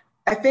think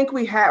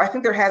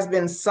there has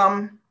been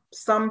some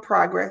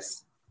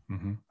progress.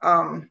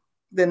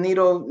 The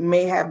needle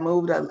may have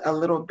moved a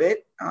little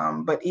bit,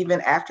 but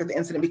even after the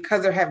incident,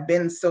 because there have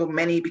been so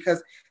many,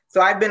 so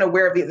I've been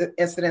aware of these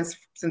incidents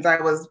since I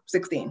was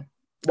 16.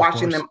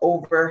 Watching them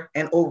over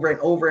and over and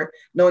over,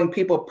 knowing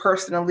people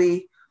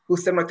personally who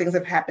similar things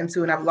have happened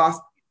to, and I've lost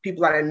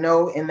people that I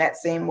know in that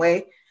same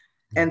way.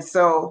 And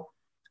so,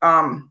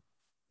 and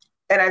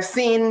I've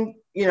seen,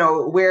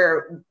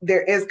 where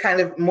there is kind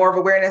of more of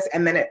awareness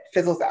and then it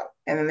fizzles out.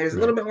 And then there's a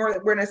little bit more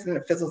awareness and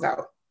it fizzles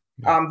out.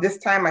 This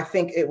time, I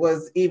think it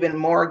was even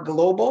more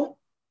global.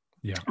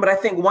 But I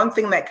think one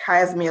thing that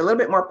has me a little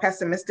bit more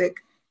pessimistic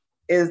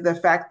is the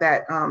fact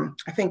that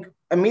I think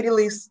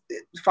immediately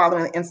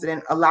following the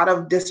incident, a lot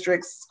of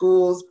districts,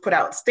 schools put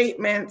out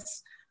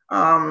statements.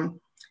 There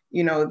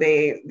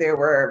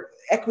were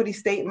equity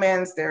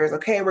statements. There's,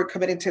 we're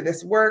committed to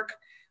this work.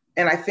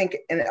 And I think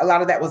a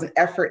lot of that was an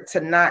effort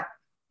to not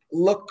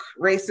look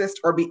racist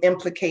or be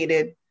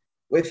implicated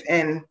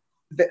within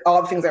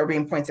all the things that were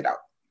being pointed out.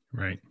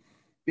 Right.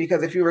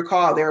 Because if you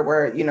recall, there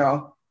were,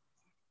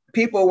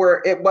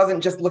 it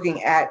wasn't just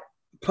looking at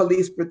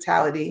police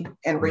brutality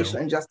and racial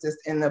injustice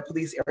in the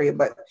police area,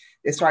 but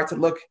they started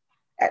to look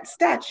at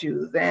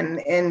statues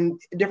and in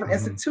different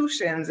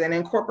institutions and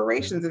in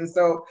corporations. And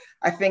so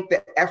I think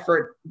the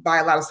effort by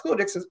a lot of school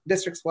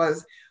districts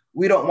was,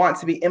 we don't want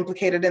to be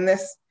implicated in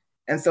this.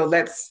 And so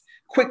let's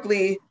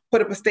quickly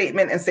put up a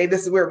statement and say,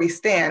 this is where we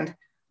stand.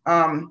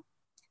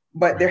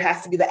 But there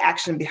has to be the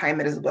action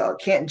behind it as well. It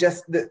can't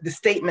just, the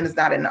statement is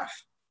not enough.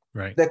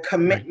 Right. The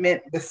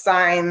commitment, the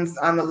signs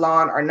on the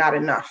lawn are not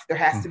enough. There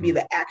has to be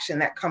the action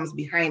that comes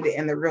behind it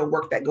and the real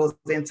work that goes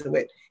into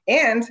it,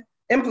 and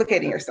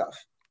implicating yourself.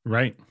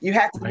 Right. You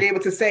have to be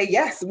able to say,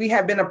 yes, we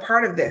have been a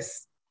part of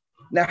this.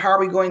 Now, how are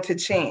we going to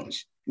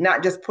change?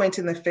 not just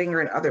pointing the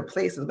finger in other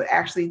places, but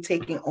actually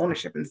taking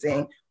ownership and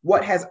saying,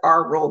 what has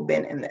our role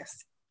been in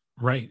this?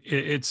 Right.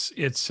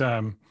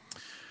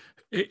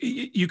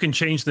 You can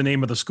change the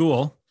name of the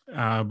school,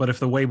 but if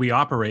the way we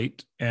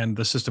operate and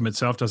the system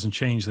itself doesn't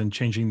change, then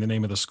changing the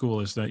name of the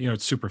school is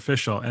it's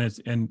superficial.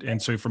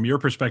 And so from your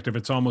perspective,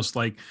 it's almost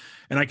like,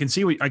 and I can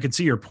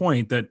see your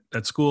point that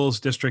schools,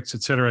 districts,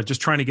 et cetera,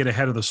 just trying to get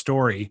ahead of the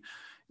story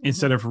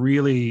instead of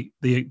really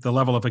the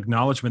level of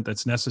acknowledgement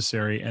that's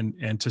necessary,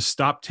 and to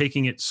stop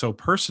taking it so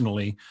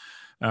personally.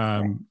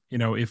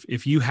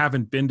 If you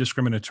haven't been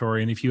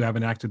discriminatory and if you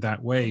haven't acted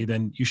that way,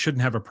 then you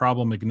shouldn't have a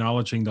problem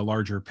acknowledging the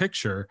larger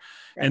picture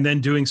and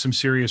then doing some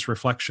serious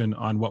reflection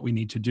on what we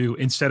need to do,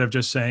 instead of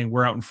just saying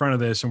we're out in front of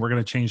this and we're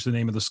going to change the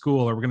name of the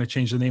school, or we're going to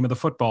change the name of the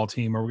football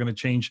team, or we're going to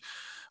change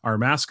our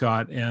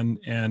mascot, and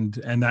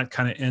that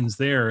kind of ends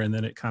there, and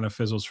then it kind of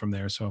fizzles from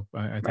there. So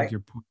I think your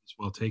point is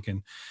well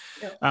taken.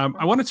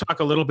 I want to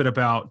talk a little bit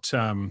about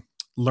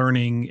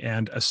learning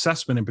and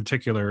assessment in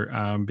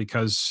particular,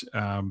 because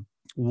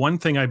one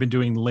thing I've been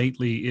doing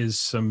lately is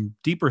some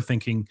deeper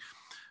thinking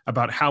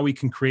about how we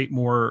can create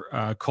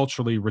more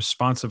culturally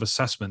responsive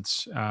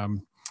assessments.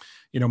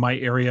 My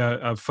area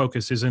of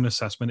focus is in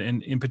assessment.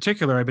 And in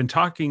particular, I've been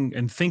talking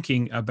and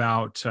thinking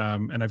about,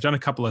 and I've done a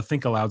couple of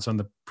think alouds on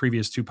the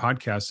previous 2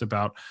 podcasts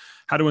about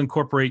how to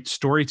incorporate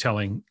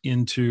storytelling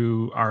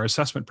into our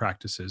assessment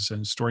practices.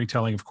 And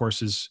storytelling, of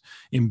course, is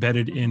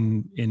embedded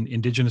in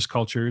indigenous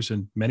cultures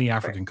and many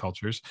African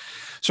cultures.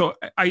 So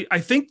I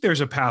think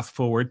there's a path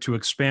forward to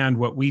expand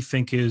what we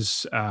think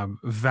is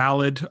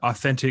valid,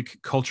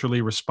 authentic,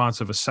 culturally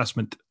responsive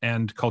assessment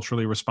and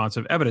culturally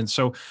responsive evidence.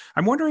 So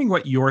I'm wondering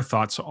what your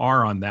thoughts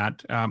are on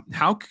that.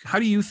 How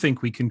do you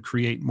think we can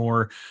create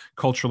more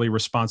culturally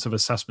responsive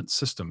assessment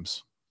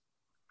systems?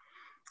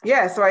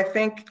 Yeah, so I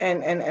think,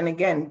 and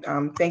again,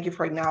 thank you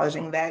for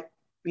acknowledging that,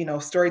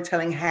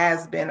 storytelling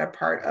has been a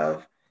part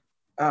of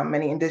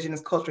many indigenous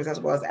cultures as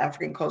well as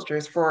African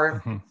cultures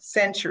for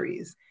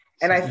centuries.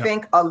 And I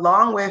think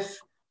along with,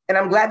 and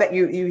I'm glad that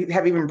you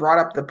have even brought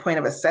up the point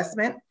of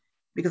assessment,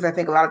 because I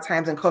think a lot of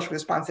times in culturally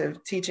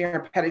responsive teaching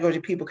or pedagogy,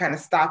 people kind of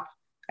stop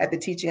at the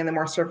teaching and the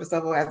more surface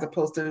level as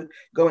opposed to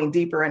going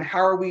deeper. And how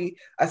are we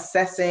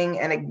assessing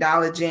and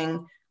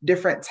acknowledging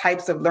different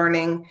types of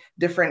learning,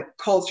 different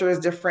cultures,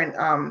 different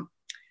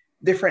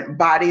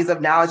bodies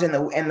of knowledge,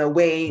 and the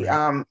way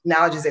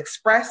knowledge is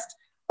expressed?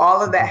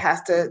 All of that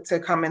has to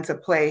come into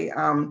play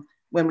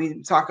when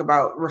we talk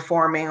about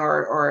reforming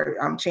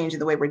or changing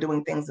the way we're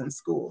doing things in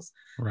schools.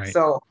 Right.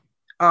 So,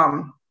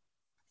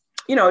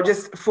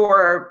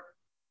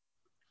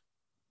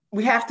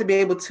 we have to be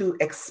able to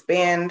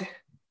expand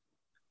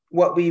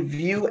what we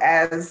view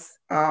as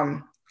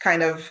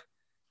kind of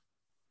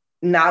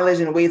knowledge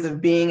and ways of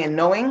being and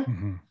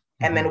knowing,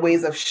 and then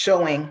ways of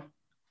showing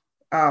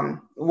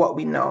what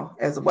we know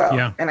as well.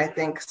 Yeah. And I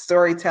think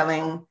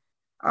storytelling,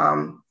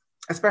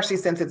 especially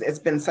since it's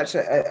been such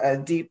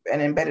a deep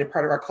and embedded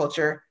part of our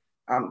culture,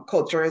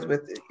 cultures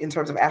in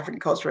terms of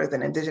African cultures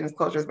and indigenous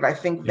cultures, but I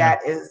think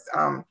that is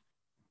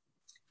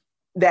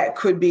that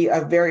could be a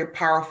very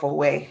powerful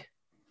way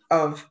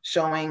of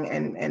showing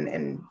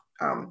and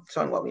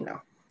showing what we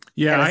know.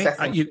 Yeah,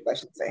 I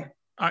should say.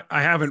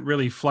 I haven't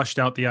really flushed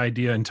out the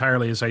idea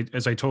entirely. As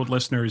I told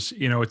listeners,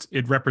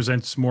 it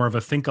represents more of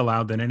a think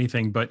aloud than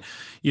anything. But,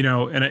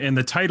 and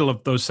the title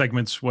of those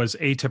segments was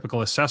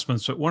Atypical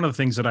Assessments. But one of the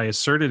things that I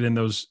asserted in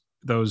those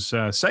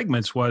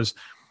segments was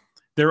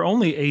they're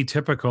only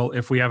atypical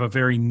if we have a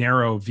very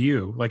narrow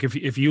view. Like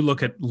if you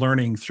look at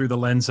learning through the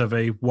lens of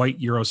a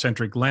white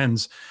Eurocentric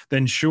lens,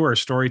 then sure,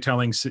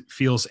 storytelling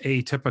feels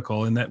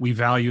atypical in that we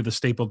value the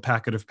stapled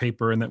packet of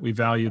paper and that we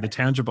value the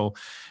tangible.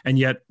 And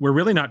yet we're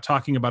really not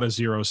talking about a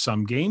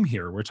zero-sum game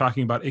here. We're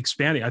talking about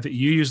expanding. I think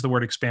you use the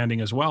word expanding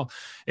as well.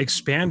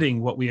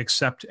 Expanding what we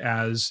accept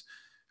as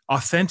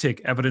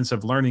authentic evidence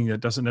of learning that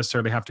doesn't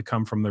necessarily have to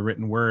come from the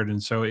written word.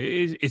 And so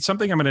it's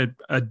something I'm going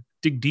to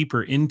dig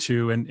deeper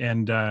into.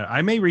 And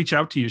I may reach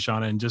out to you,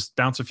 Shauna, and just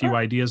bounce a few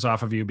ideas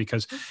off of you,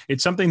 because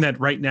it's something that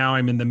right now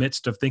I'm in the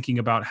midst of thinking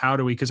about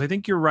because I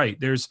think you're right.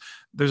 There's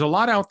a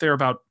lot out there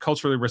about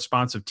culturally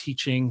responsive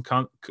teaching,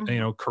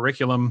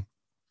 curriculum,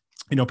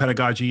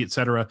 pedagogy, et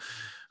cetera.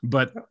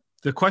 But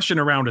the question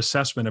around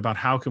assessment about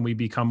how can we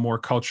become more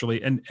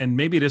culturally, and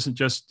maybe it isn't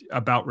just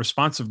about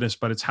responsiveness,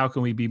 but it's how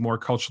can we be more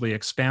culturally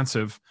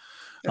expansive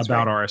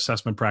about our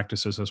assessment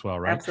practices as well,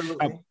 right?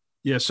 Absolutely.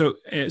 Yeah. So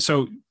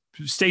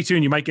stay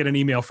tuned. You might get an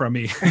email from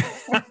me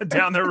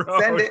down the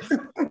road. Send it.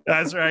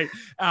 That's right.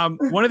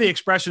 One of the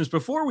expressions,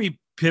 before we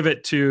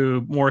pivot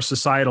to more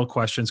societal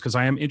questions, because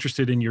I am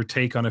interested in your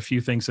take on a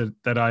few things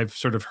that I've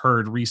sort of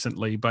heard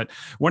recently, but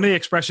one of the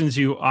expressions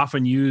you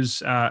often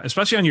use,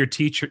 especially on your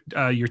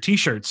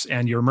t-shirts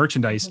and your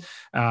merchandise,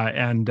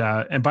 and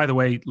by the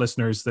way,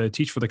 listeners, the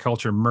Teach for the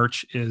Culture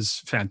merch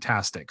is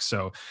fantastic.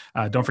 So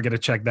don't forget to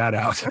check that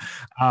out.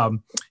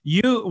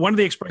 One of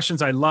the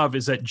expressions I love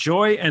is that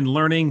joy and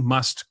learning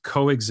must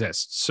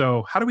coexist.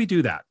 So how do we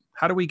do that?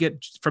 How do we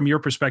get, from your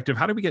perspective,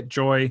 how do we get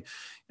joy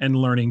and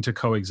learning to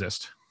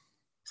coexist?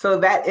 So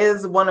that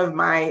is one of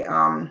my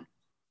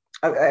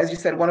as you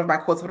said, one of my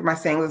quotes, one of my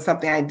sayings is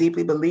something I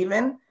deeply believe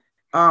in.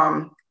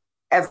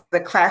 As the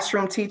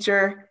classroom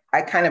teacher,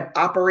 I kind of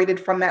operated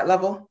from that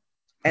level.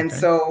 And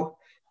so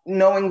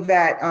knowing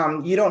that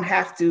you don't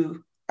have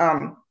to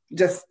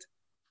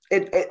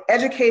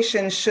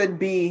education should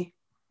be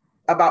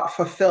about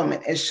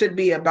fulfillment. It should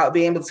be about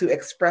being able to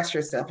express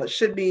yourself. It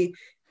should be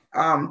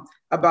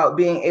about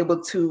being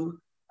able to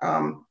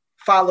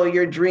follow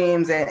your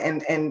dreams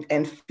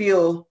and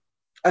feel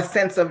a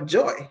sense of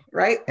joy,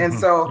 right? And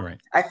so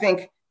I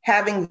think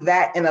having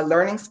that in a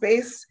learning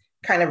space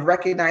kind of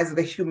recognizes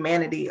the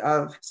humanity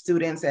of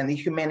students and the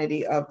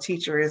humanity of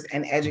teachers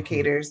and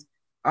educators.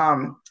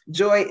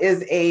 Joy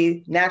is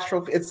a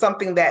natural, it's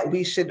something that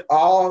we should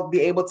all be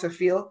able to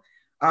feel.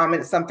 And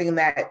it's something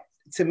that,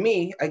 to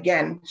me,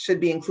 again, should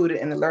be included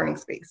in the learning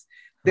space.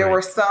 There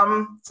were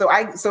some, so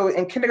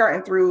in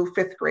kindergarten through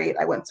 5th grade,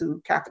 I went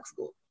to Catholic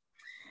school.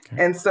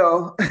 And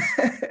so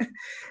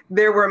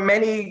there were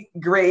many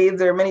grades,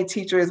 there were many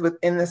teachers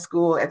within the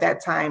school at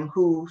that time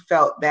who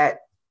felt that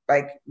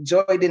like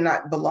joy did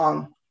not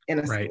belong in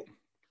a school.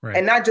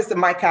 And not just in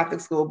my Catholic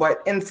school, but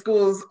in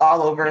schools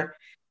all over.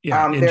 There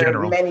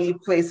are many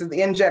places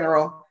in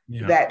general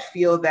that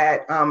feel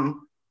that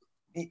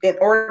in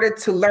order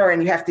to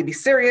learn, you have to be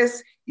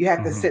serious, you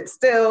have to sit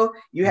still,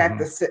 you have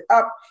to sit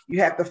up, you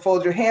have to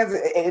fold your hands.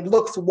 It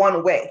looks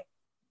one way.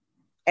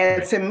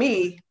 And to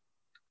me,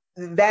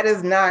 that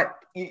is not,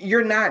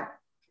 you're not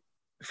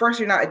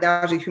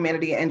acknowledging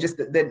humanity and just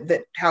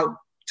that how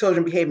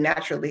children behave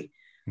naturally,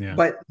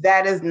 but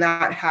that is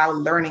not how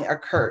learning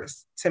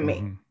occurs to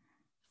me.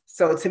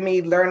 So to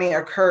me, learning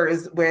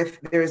occurs with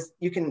there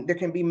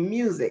can be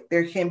music,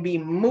 there can be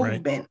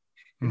movement,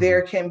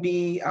 there can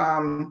be,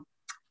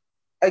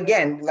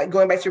 again, like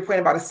going back to your point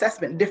about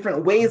assessment,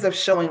 different ways of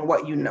showing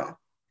what you know.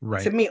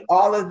 To me,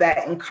 all of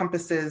that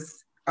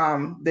encompasses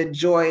the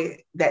joy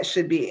that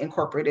should be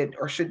incorporated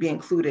or should be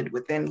included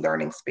within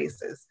learning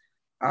spaces,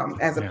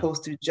 as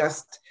opposed to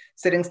just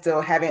sitting still,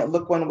 having it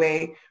look one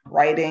way,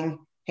 writing,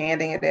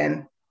 handing it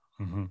in.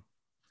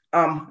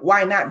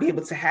 Why not be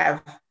able to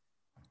have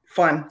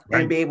fun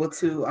and be able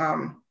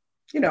to,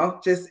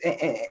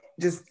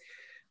 just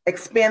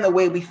expand the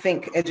way we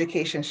think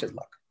education should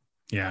look.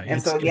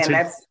 And so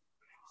again,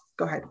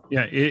 go ahead.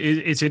 Yeah,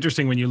 it's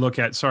interesting when you look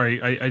at,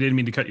 sorry, I didn't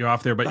mean to cut you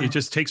off there, but it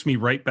just takes me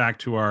right back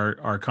to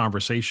our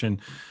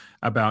conversation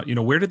about,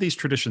 where do these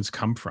traditions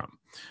come from?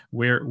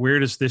 Where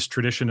does this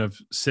tradition of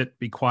sit,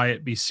 be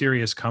quiet, be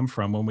serious come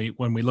from?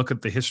 When we look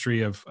at the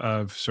history of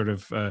sort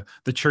of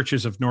the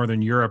churches of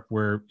Northern Europe,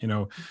 where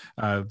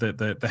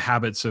the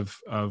habits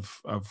of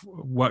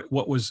what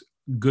was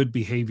good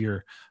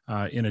behavior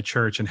in a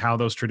church and how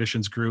those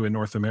traditions grew in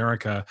North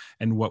America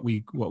and what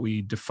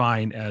we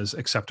define as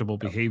acceptable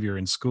behavior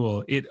in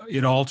school,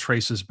 it all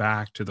traces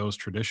back to those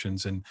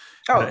traditions. And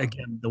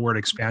again, the word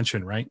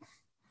expansion, right?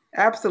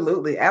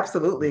 Absolutely.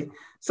 Absolutely.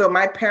 So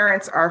my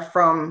parents are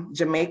from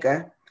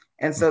Jamaica.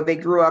 And so they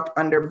grew up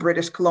under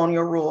British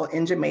colonial rule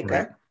in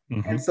Jamaica.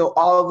 And so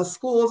all of the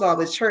schools, all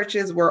the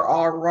churches were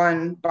all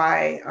run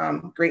by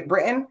Great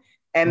Britain.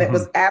 And it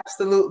was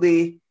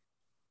absolutely,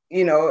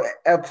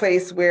 a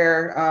place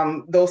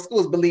where those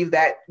schools believed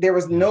that there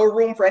was no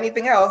room for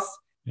anything else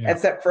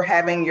except for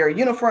having your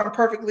uniform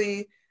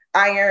perfectly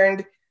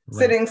ironed,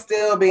 sitting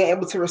still, being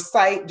able to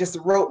recite, just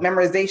rote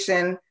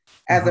memorization,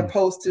 as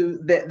opposed to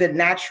the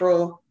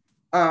natural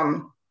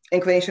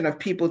inclination of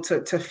people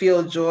to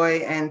feel joy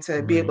and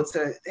to be able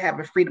to have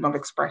a freedom of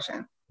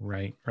expression.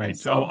 Right.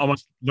 So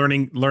almost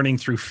learning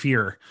through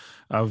fear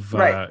of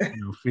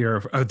fear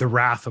of the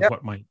wrath of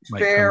what might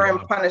fear come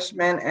and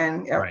punishment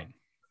and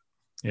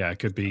Yeah, it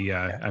could be.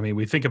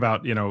 We think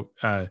about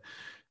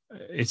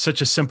it's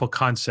such a simple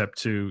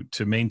concept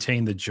to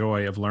maintain the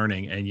joy of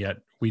learning, and yet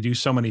we do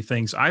so many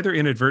things either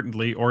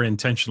inadvertently or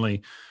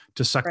intentionally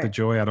to suck the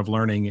joy out of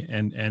learning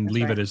and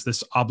leave it as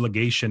this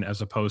obligation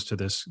as opposed to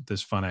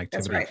this fun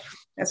activity.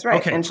 That's right.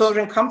 Okay. And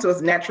children come to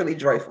us naturally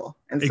joyful.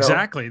 And so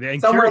exactly.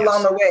 Somewhere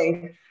along the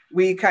way,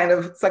 we kind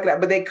of suck it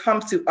out, but they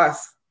come to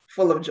us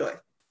full of joy.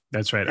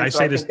 That's right. And I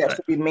think that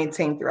should be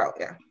maintained throughout.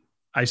 Yeah.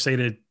 I say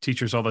to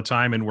teachers all the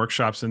time in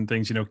workshops and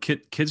things,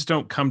 kids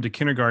don't come to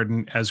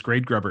kindergarten as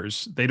grade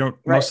grubbers. They don't,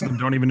 most of them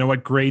don't even know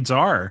what grades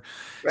are.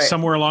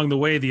 Somewhere along the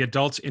way, the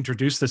adults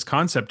introduce this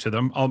concept to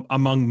them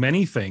among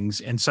many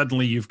things. And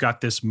suddenly you've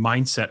got this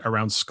mindset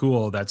around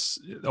school that's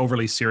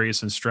overly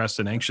serious and stressed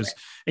and anxious.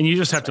 And you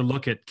just have to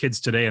look at kids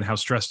today and how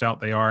stressed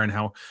out they are and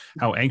how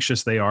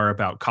anxious they are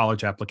about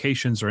college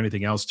applications or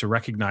anything else to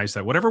recognize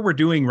that whatever we're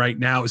doing right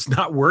now is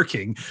not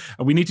working.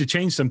 We need to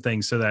change some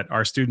things so that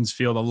our students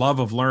feel the love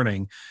of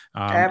learning.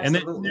 And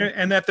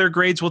that their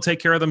grades will take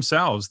care of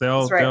themselves.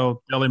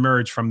 They'll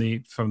emerge from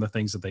the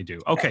things that they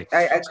do. Okay,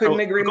 I couldn't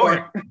agree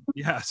more.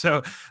 Yeah,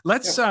 so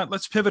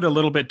let's pivot a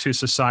little bit to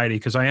society,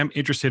 because I am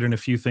interested in a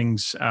few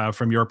things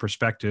from your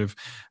perspective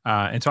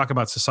and talk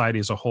about society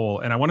as a whole.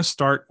 And I want to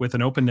start with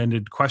an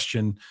open-ended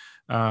question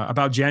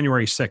about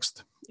January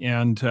 6th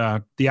and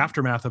the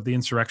aftermath of the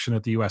insurrection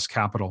at the U.S.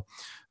 Capitol.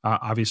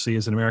 Obviously,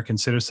 as an American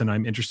citizen,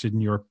 I'm interested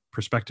in your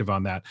perspective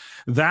on that.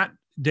 That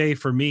day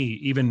for me,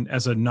 even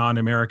as a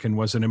non-American,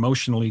 was an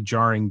emotionally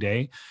jarring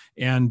day,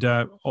 and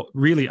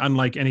really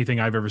unlike anything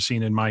I've ever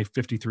seen in my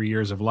 53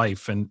 years of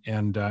life. And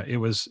it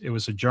was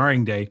a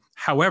jarring day.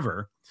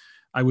 However,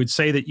 I would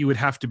say that you would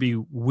have to be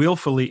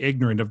willfully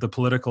ignorant of the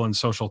political and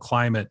social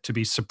climate to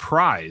be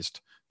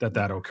surprised that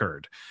that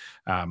occurred.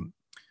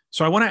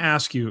 So I want to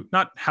ask you,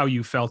 not how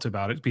you felt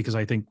about it, because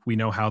I think we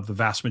know how the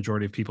vast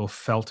majority of people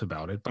felt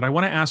about it, but I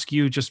want to ask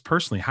you just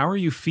personally, how are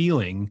you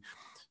feeling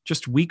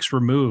just weeks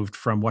removed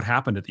from what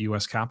happened at the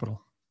U.S.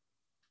 Capitol?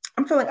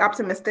 I'm feeling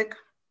optimistic.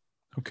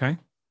 Okay.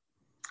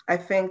 I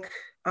think,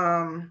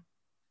 that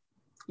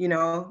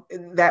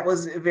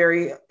was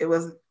it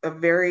was a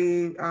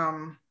very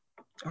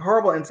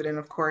horrible incident,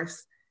 of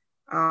course.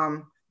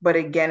 But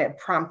again, it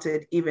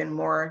prompted even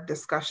more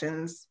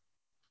discussions.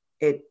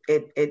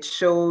 It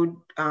showed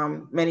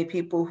many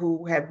people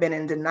who have been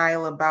in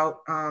denial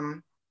about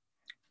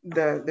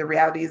the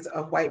realities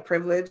of white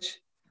privilege.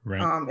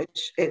 Right.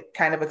 It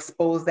kind of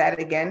exposed that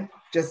again,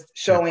 just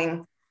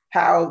showing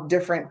how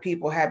different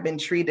people have been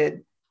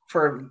treated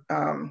for,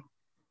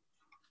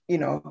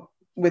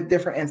 with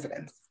different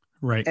incidents.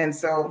 Right. And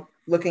so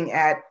looking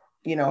at,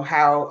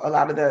 how a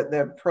lot of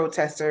the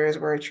protesters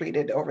were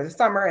treated over the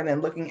summer, and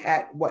then looking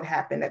at what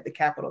happened at the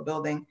Capitol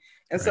building.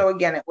 And so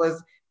again,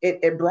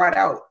 it brought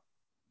out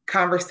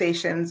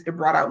conversations, it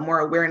brought out more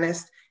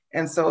awareness.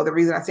 And so the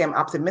reason I say I'm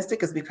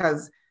optimistic is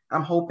because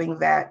I'm hoping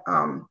that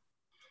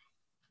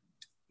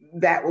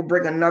that will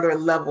bring another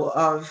level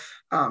of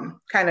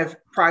kind of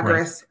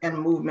progress and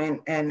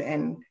movement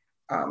and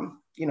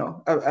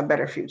a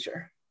better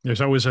future. There's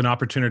always an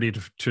opportunity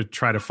to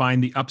try to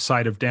find the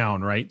upside of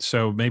down, right?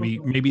 So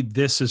maybe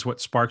this is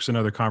what sparks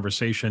another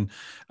conversation.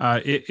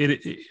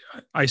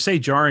 I say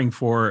jarring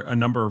for a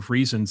number of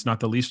reasons, not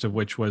the least of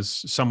which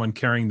was someone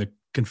carrying the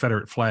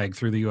Confederate flag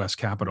through the U.S.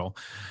 Capitol.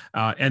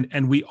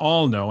 And we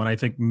all know, and I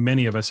think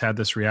many of us had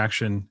this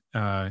reaction,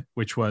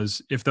 which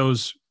was if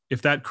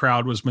that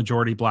crowd was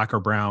majority black or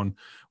brown,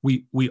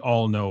 we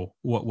all know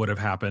what would have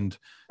happened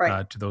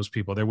to those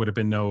people. There would have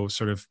been no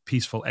sort of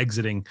peaceful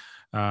exiting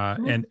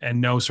and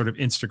no sort of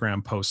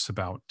Instagram posts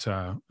about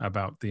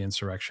the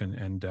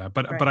insurrection.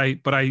 But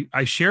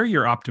I share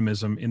your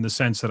optimism in the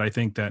sense that I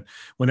think that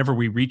whenever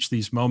we reach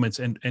these moments,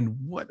 and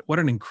what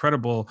an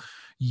incredible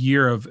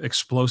year of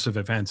explosive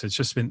events. It's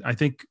just been, I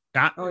think,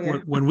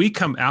 when we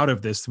come out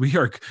of this,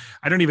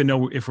 I don't even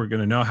know if we're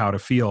going to know how to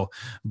feel,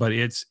 but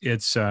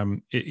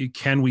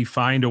can we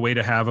find a way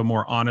to have a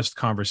more honest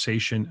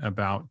conversation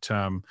about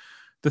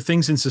the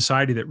things in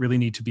society that really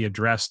need to be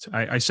addressed?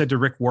 I said to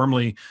Rick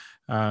Wormley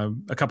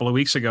a couple of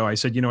weeks ago, I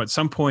said, at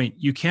some point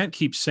you can't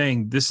keep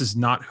saying this is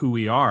not who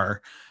we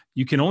are.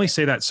 You can only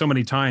say that so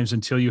many times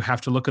until you have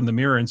to look in the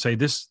mirror and say,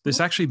 this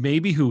actually may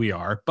be who we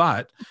are,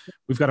 but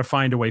we've got to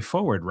find a way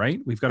forward,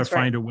 right? We've got to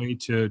find a way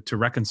to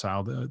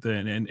reconcile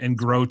and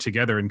grow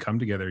together and come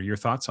together. Your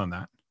thoughts on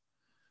that?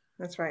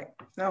 That's right.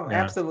 No,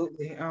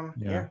 absolutely.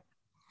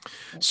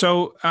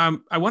 So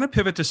I want to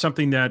pivot to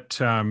something that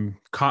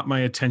caught my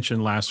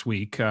attention last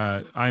week.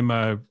 I'm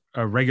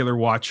a regular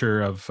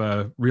watcher of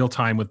Real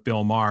Time with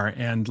Bill Maher.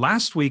 And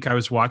last week I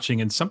was watching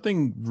and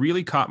something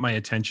really caught my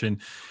attention.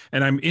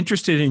 And I'm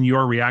interested in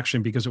your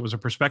reaction because it was a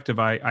perspective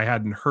I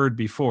hadn't heard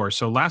before.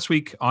 So last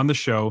week on the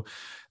show,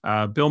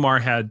 Bill Maher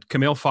had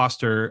Camille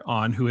Foster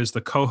on, who is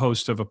the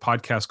co-host of a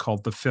podcast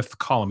called The Fifth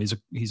Column.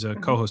 He's a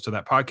co-host of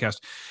that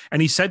podcast.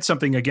 And he said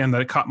something again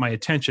that caught my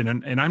attention.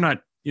 And I'm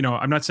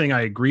not saying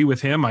I agree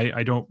with him.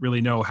 I don't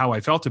really know how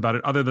I felt about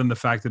it, other than the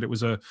fact that it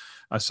was a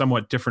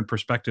somewhat different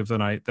perspective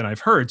than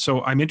I've heard.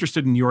 So I'm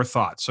interested in your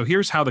thoughts. So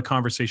here's how the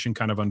conversation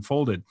kind of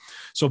unfolded.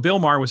 So Bill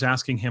Maher was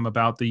asking him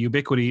about the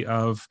ubiquity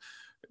of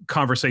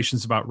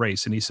conversations about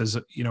race. And he says,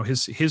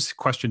 his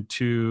question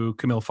to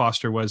Camille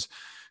Foster was,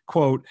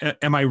 quote,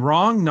 "Am I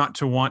wrong not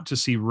to want to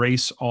see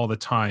race all the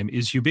time?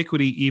 Is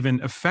ubiquity even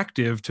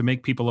effective to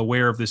make people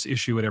aware of this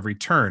issue at every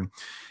turn?"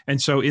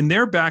 And so in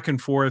their back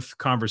and forth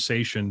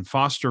conversation,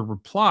 Foster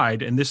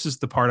replied, and this is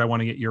the part I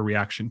want to get your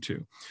reaction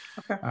to.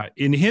 Okay.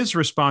 In his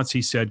response,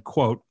 he said,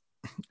 quote,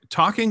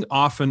 "Talking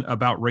often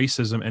about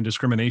racism and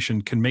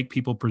discrimination can make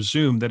people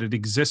presume that it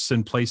exists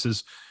in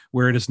places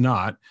where it is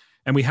not.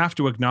 And we have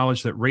to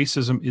acknowledge that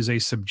racism is a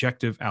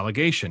subjective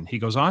allegation." He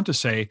goes on to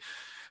say,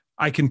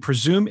 "I can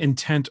presume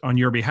intent on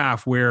your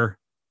behalf whether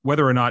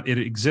or not it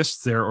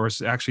exists there or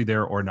is actually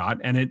there or not.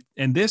 And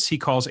this he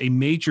calls a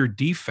major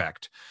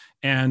defect."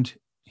 And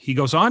he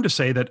goes on to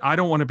say that I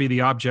don't want to be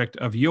the object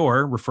of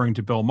referring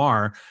to Bill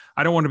Maher,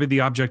 I don't want to be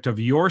the object of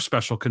your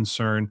special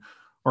concern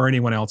or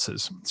anyone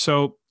else's.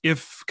 So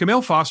if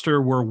Camille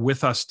Foster were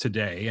with us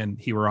today and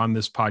he were on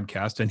this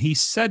podcast and he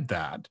said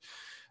that,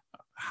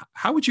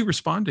 how would you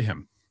respond to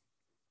him?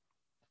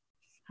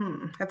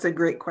 That's a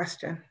great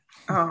question.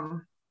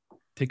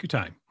 Take your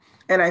time.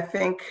 And I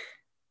think,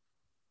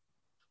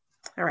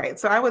 all right,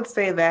 so I would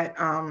say that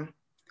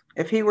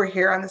if he were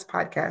here on this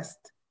podcast,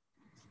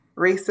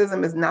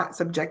 racism is not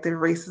subjective,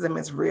 racism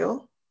is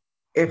real.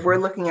 If we're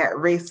looking at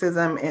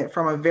racism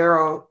from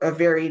a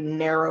very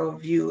narrow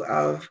view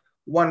of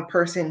one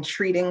person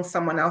treating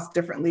someone else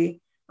differently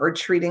or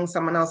treating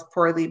someone else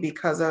poorly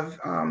because of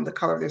the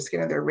color of their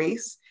skin or their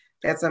race.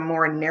 That's a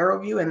more narrow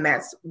view, and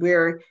that's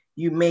where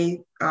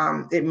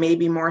it may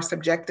be more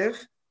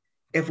subjective.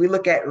 If we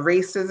look at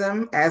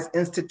racism as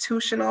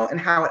institutional and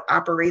how it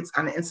operates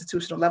on an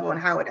institutional level and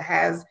how it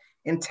has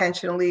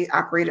intentionally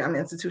operated on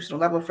an institutional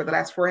level for the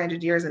last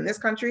 400 years in this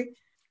country,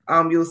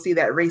 you'll see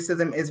that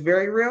racism is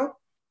very real.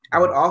 I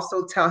would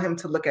also tell him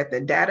to look at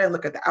the data and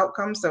look at the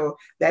outcomes. So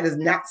that is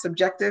not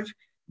subjective.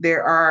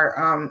 There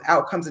are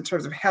outcomes in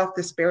terms of health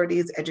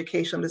disparities,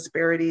 educational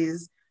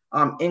disparities,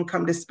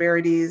 income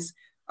disparities,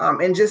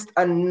 and just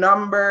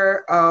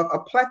a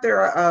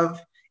plethora of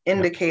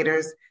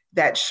indicators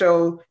that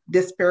show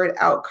disparate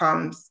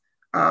outcomes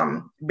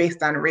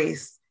based on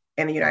race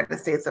in the United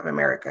States of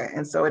America.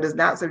 And so it is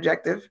not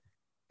subjective.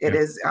 It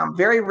is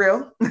very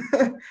real.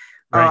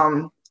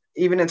 Right.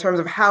 Even in terms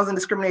of housing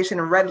discrimination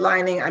and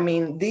redlining. I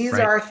mean, these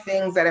are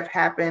things that have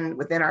happened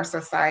within our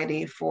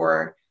society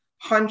for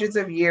hundreds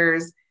of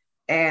years,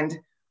 and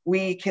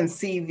we can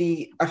see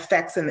the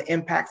effects and the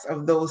impacts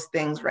of those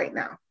things right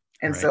now.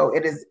 And so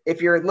it is,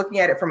 if you're looking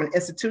at it from an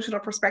institutional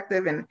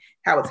perspective and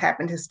how it's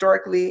happened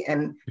historically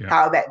and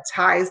how that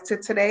ties to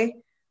today,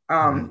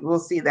 we'll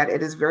see that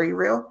it is very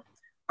real.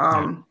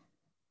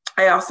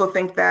 I also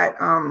think that,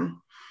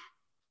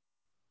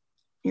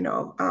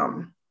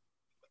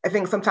 I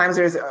think sometimes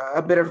there's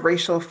a bit of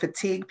racial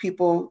fatigue.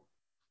 People,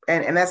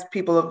 and that's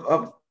people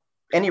of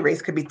any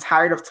race, could be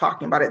tired of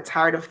talking about it,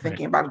 tired of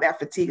thinking about it. That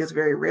fatigue is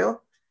very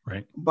real.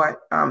 Right.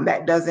 But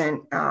that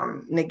doesn't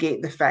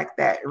negate the fact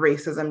that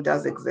racism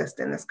does exist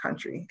in this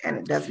country, and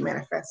it does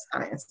manifest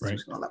on an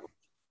institutional level.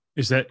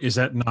 Is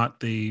that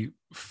not the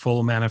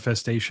full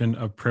manifestation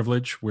of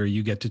privilege, where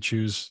you get to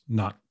choose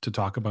not to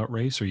talk about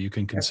race, or you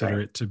can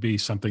consider it to be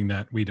something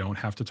that we don't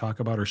have to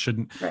talk about or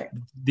shouldn't?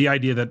 The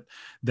idea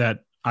that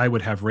I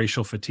would have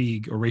racial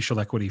fatigue or racial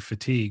equity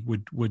fatigue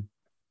would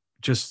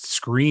just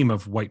scream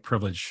of white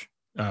privilege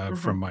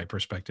from my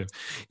perspective.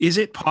 Is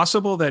it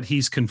possible that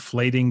he's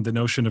conflating the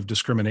notion of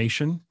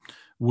discrimination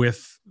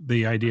with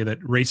the idea that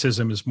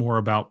racism is more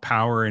about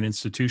power and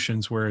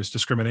institutions, whereas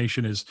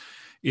discrimination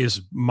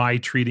is my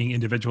treating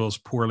individuals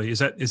poorly? Is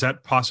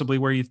that possibly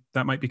where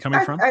that might be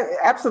coming from?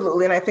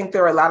 Absolutely. And I think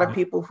there are a lot of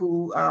people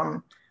who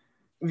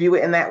view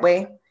it in that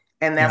way.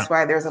 And that's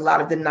why there's a lot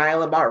of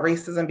denial about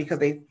racism, because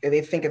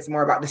they think it's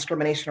more about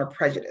discrimination or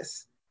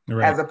prejudice,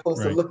 as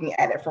opposed to looking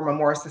at it from a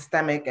more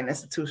systemic and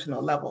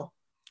institutional level.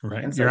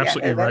 Right. And so, You're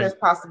absolutely right. That is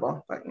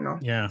possible, but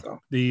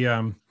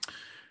the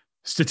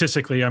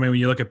statistically, I mean, when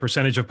you look at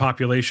percentage of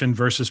population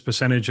versus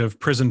percentage of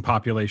prison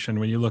population,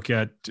 when you look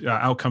at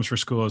outcomes for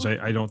schools,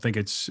 I don't think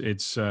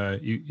it's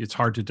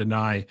hard to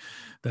deny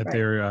that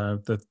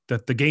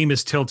that the game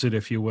is tilted,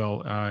 if you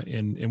will,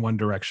 in one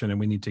direction,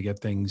 and we need to get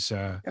things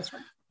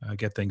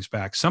get things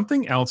back.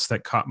 Something else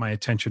that caught my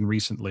attention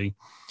recently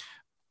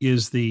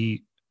is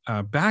the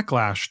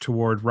backlash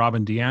toward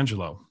Robin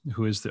DiAngelo,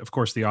 who is, of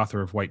course, the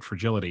author of White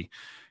Fragility.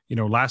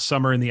 Last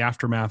summer, in the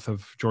aftermath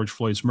of George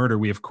Floyd's murder,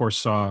 we, of course,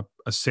 saw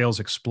a sales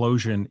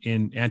explosion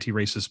in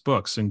anti-racist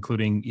books,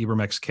 including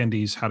Ibram X.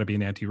 Kendi's How to Be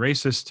an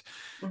Anti-Racist,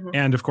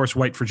 and, of course,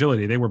 White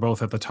Fragility. They were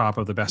both at the top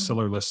of the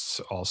bestseller lists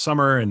all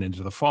summer and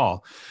into the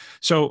fall.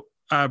 So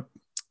now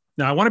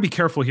I want to be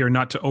careful here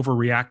not to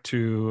overreact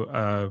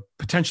to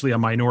potentially a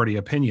minority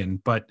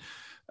opinion, but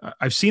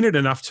I've seen it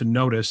enough to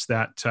notice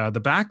that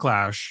the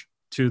backlash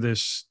to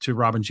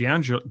Robin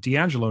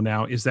DiAngelo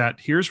now is that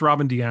here's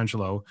Robin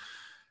DiAngelo,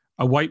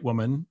 a white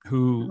woman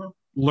who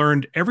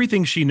learned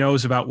everything she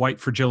knows about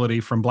white fragility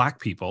from Black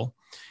people.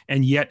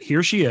 And yet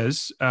here she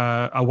is,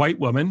 a white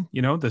woman.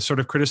 The sort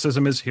of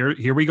criticism is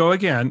here we go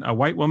again, a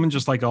white woman,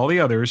 just like all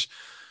the others,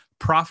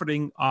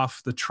 profiting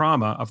off the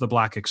trauma of the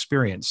Black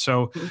experience.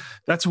 So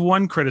that's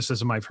one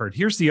criticism I've heard.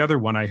 Here's the other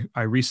one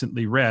I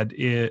recently read.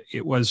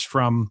 It was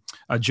from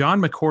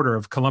John McWhorter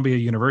of Columbia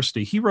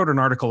University. He wrote an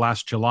article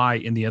last July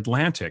in The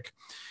Atlantic,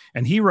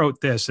 and he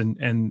wrote this,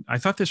 and I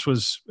thought this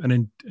was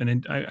an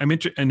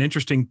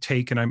interesting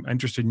take, and I'm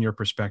interested in your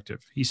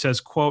perspective. He says,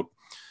 quote,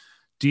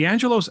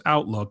 DiAngelo's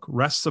outlook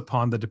rests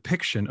upon the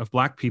depiction of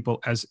Black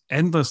people as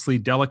endlessly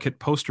delicate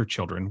poster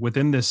children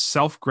within this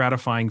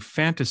self-gratifying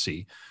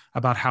fantasy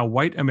about how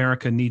white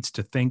America needs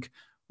to think,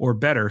 or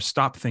better,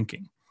 stop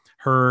thinking.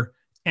 Her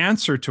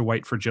answer to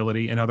white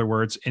fragility, in other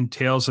words,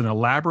 entails an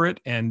elaborate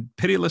and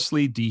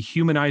pitilessly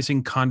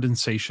dehumanizing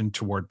condensation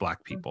toward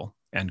Black people,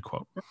 end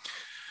quote.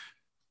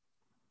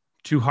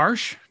 Too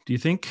harsh? Do you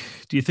think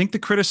the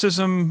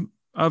criticism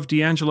of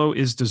DiAngelo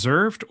is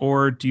deserved,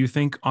 or do you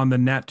think on the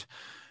net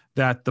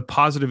that the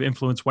positive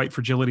influence white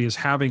fragility is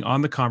having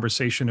on the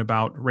conversation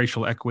about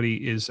racial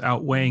equity is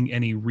outweighing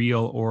any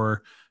real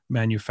or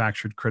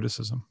manufactured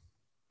criticism?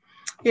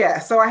 Yeah,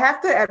 so I have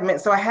to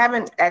admit, I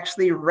haven't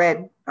actually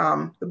read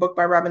the book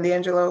by Robin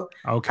DiAngelo.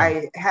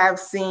 Okay. I have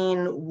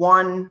seen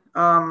one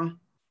kind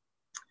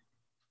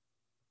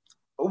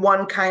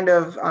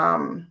of,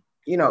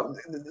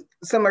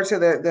 similar to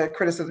the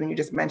criticism you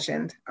just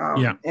mentioned,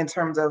 in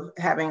terms of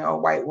having a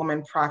white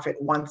woman profit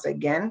once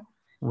again.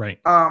 Right.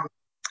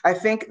 I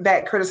think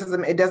that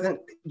criticism, it doesn't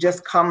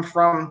just come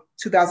from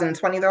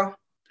 2020 though.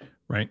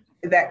 Right.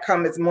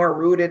 It's more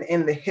rooted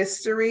in the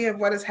history of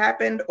what has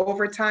happened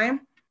over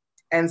time.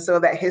 And so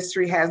that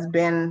history has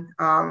been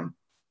a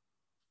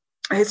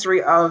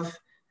history of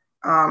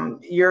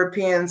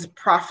Europeans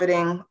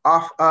profiting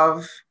off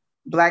of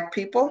Black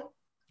people.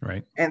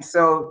 Right. And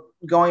so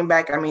going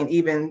back, I mean,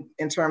 even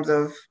in terms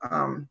of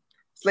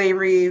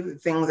slavery,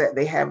 things that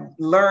they have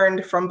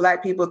learned from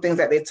Black people, things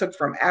that they took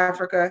from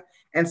Africa.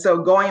 And so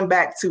going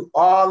back to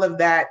all of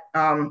that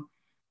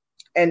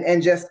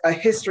and just a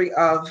history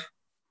of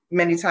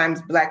many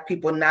times Black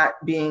people not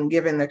being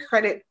given the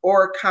credit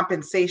or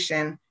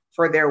compensation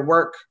for their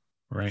work,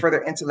 right, for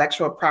their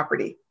intellectual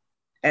property.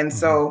 And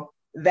so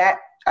that,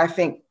 I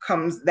think,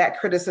 that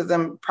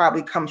criticism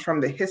probably comes from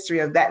the history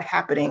of that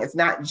happening. It's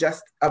not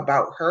just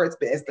about her, it's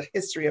the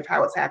history of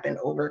how it's happened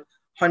over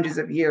hundreds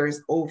of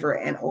years, over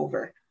and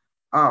over.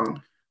 And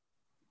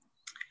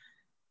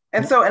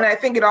I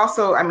think it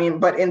also, I mean,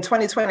 but in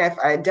 2020,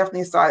 I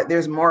definitely saw that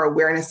there's more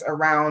awareness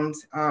around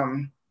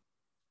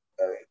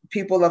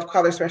people of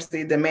color,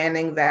 especially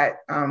demanding that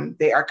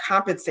they are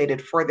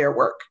compensated for their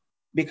work,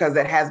 because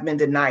that has been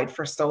denied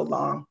for so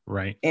long,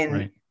 right,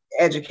 in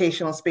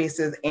educational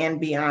spaces and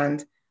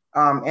beyond.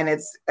 And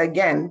it's,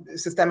 again,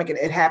 systemic.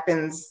 It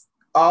happens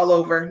all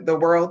over the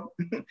world,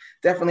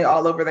 definitely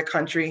all over the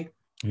country.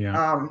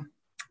 Yeah.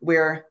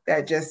 Where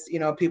that just,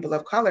 people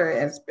of color,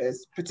 and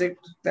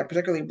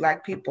particularly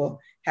Black people,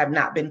 have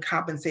not been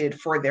compensated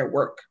for their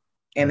work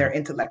and their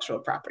intellectual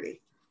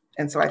property.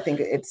 And so I think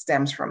it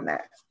stems from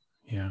that.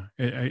 Yeah,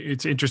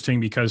 it's interesting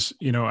because,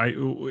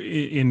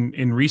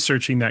 in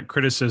researching that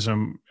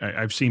criticism,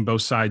 I've seen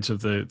both sides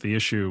of the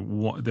issue.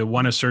 The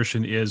one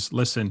assertion is,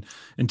 listen,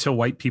 until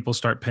white people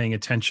start paying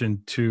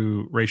attention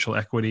to racial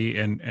equity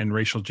and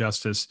racial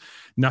justice,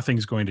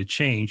 nothing's going to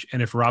change.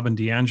 And if Robin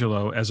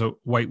DiAngelo, as a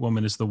white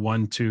woman, is the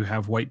one to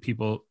have white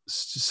people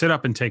sit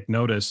up and take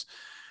notice,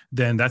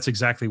 then that's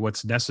exactly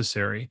what's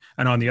necessary.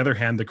 And on the other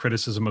hand, the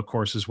criticism, of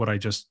course, is what I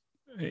just,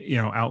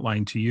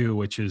 outlined to you,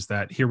 which is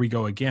that here we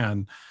go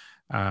again.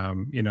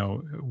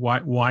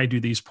 Why do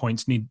these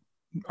points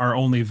are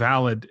only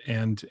valid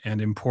and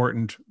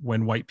important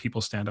when white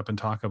people stand up and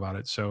talk about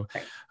it? So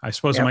I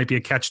suppose it might be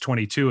a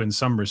catch-22 in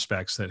some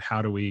respects, that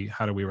how do we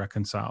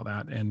reconcile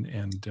that? And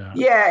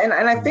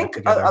I think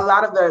a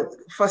lot of the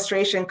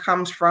frustration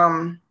comes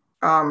from,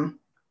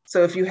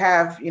 so if you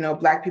have,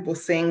 Black people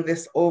saying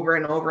this over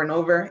and over and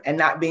over and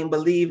not being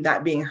believed,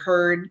 not being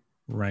heard.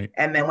 Right.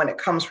 And then when it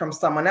comes from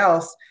someone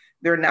else,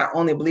 they're not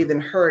only believed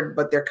and heard,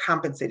 but they're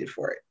compensated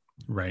for it.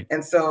 Right.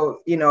 And so,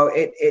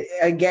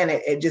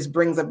 it just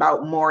brings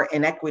about more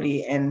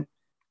inequity in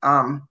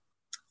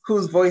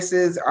whose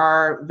voices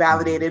are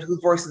validated,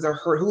 whose voices are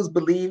heard, who's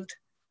believed.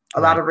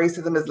 A lot of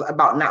racism is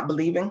about not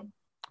believing.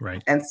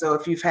 Right. And so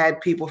if you've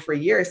had people for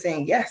years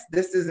saying, yes,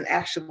 this is an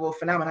actual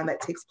phenomenon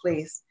that takes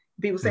place,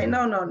 people say,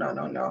 no.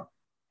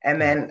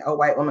 And then a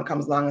white woman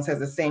comes along and says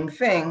the same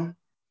thing.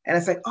 And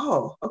it's like,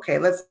 oh, okay,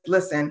 let's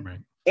listen. Right.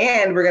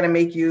 And we're going to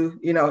make you,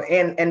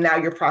 and now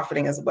you're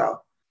profiting as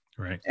well.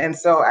 Right. And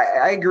so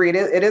I agree.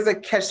 It is a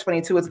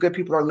catch-22. It's good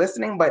people are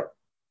listening, but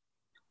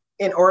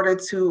in order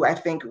to, I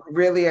think,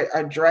 really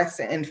address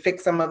and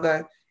fix some of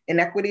the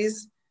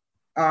inequities,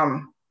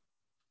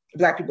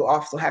 Black people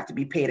also have to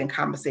be paid and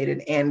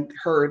compensated and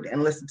heard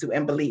and listened to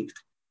and believed.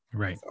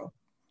 Right. So.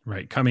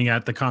 Right. Coming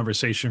at the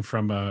conversation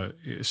from a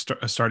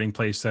starting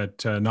place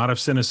that not of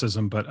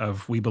cynicism, but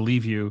of we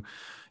believe you,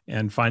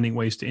 and finding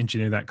ways to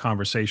engineer that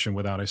conversation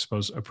without, I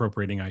suppose,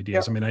 appropriating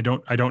ideas. Yep. I mean,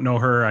 I don't know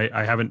her.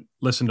 I haven't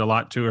listened a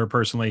lot to her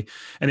personally.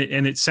 And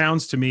it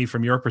sounds to me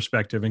from your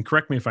perspective, and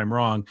correct me if I'm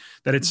wrong,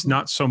 that it's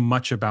not so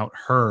much about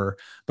her,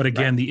 but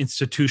again, the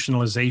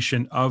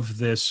institutionalization of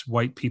this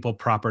white people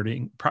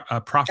profiting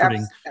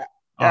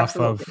off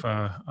of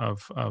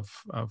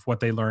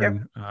what they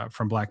learn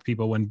from Black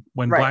people when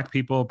Black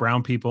people,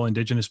 brown people,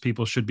 indigenous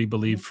people should be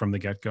believed from the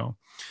get-go.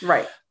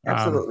 Right.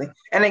 Absolutely.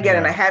 And again,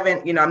 and I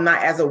haven't, I'm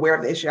not as aware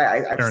of the issue.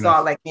 I saw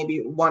like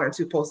maybe one or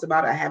two posts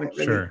about it. I haven't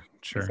really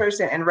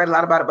researched it and read a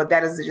lot about it, but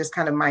that is just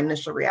kind of my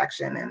initial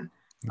reaction.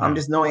 And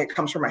just knowing it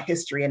comes from a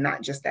history and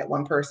not just that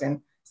one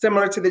person.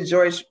 Similar to the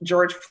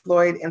George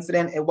Floyd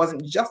incident, it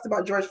wasn't just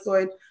about George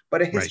Floyd,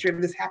 but a history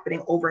of this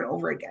happening over and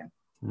over again.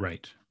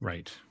 Right.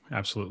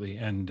 Absolutely.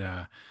 And,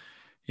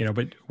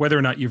 but whether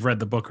or not you've read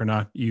the book or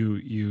not, you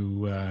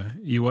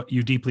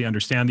deeply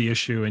understand the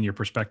issue, and your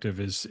perspective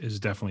is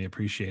definitely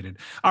appreciated.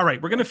 All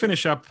right. We're going to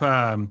finish up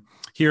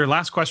here.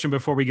 Last question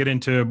before we get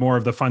into more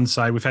of the fun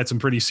side. We've had some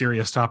pretty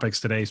serious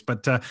topics today,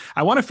 but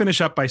I want to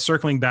finish up by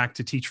circling back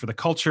to Teach for the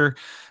Culture.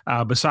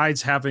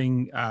 Besides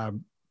having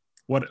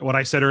what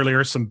I said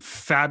earlier, some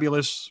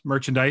fabulous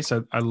merchandise.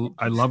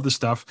 I love the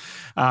stuff.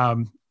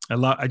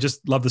 I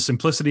just love the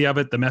simplicity of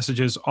it, the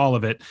messages, all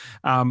of it.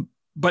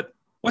 But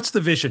what's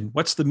the vision?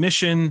 What's the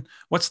mission?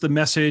 What's the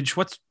message?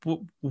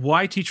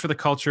 Why Teach for the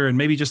Culture? And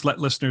maybe just let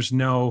listeners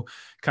know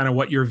kind of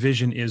what your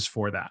vision is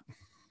for that.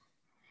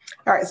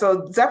 All right.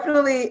 So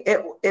definitely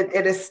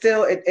it is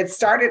still, it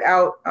started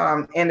out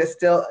and it's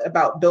still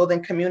about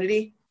building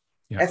community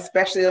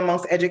especially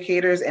amongst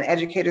educators, and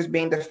educators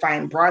being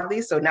defined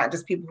broadly. So not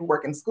just people who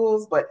work in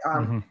schools, but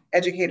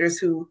educators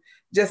who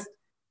just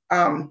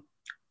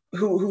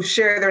who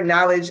share their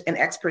knowledge and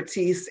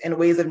expertise and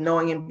ways of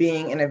knowing and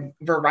being in a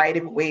variety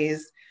of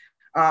ways.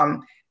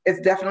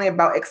 It's definitely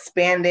about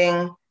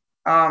expanding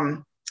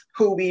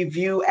who we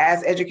view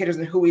as educators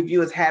and who we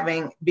view as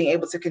being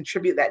able to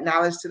contribute that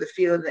knowledge to the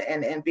field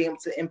and being able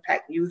to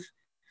impact youth.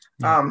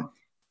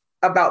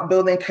 About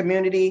building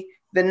community.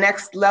 The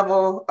next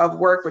level of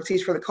work with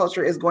Teach for the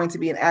Culture is going to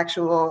be an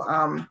actual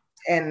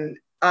an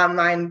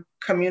online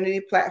community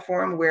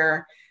platform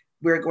where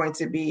we're going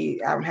to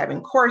be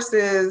having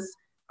courses,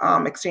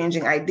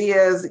 exchanging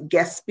ideas,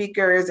 guest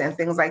speakers, and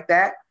things like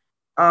that.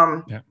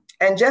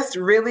 And just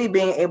really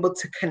being able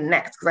to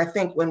connect, because I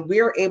think when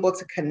we're able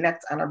to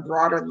connect on a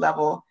broader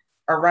level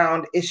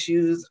around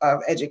issues of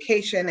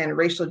education and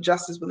racial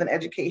justice within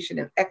education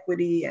and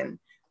equity and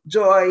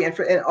joy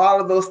and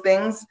all of those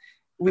things,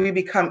 we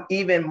become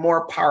even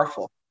more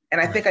powerful.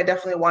 And I think I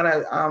definitely want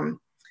to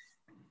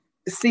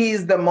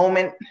seize the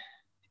moment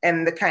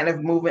and the kind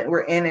of movement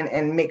we're in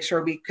and make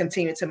sure we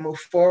continue to move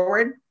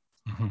forward.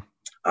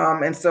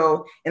 And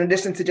so in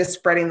addition to just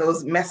spreading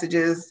those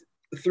messages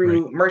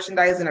through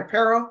merchandise and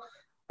apparel,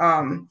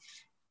 the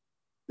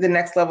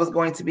next level is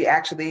going to be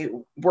actually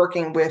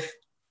working with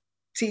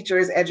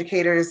teachers,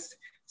 educators,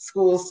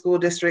 schools, school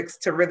districts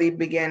to really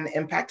begin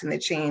impacting the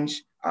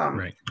change on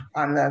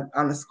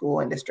the school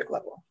and district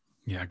level.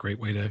 Yeah, great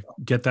way to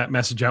get that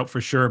message out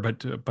for sure.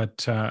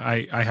 But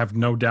I have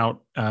no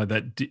doubt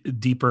that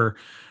deeper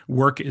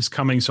work is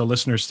coming. So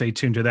listeners, stay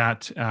tuned to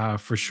that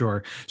for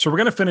sure. So we're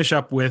going to finish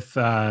up with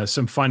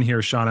some fun here,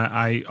 Shauna.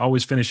 I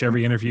always finish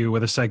every interview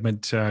with a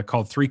segment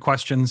called 3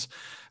 Questions.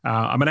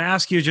 I'm going to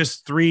ask you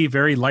just 3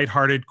 very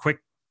lighthearted, quick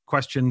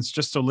questions,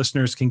 just so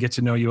listeners can get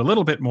to know you a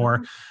little bit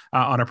more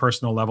on a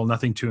personal level,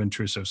 nothing too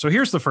intrusive. So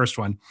here's the first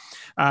one.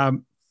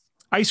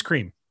 Ice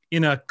cream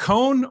in a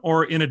cone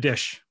or in a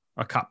dish?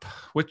 A cup.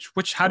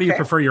 How do you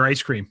prefer your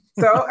ice cream?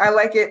 So I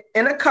like it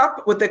in a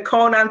cup with the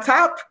cone on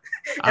top,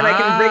 and I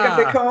can break up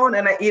the cone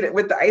and I eat it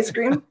with the ice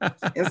cream.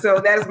 And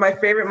so that is my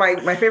favorite.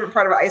 My favorite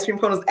part of an ice cream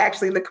cone is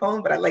actually the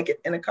cone, but I like it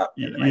in a cup.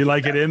 You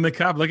like it in the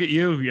cup. Look at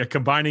you. You're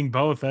combining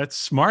both. That's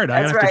smart.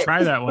 I'm going to have to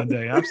try that one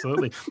day.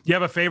 Absolutely. Do you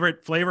have a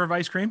favorite flavor of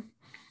ice cream?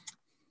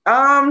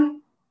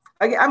 I'm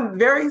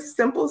very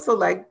simple. So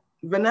like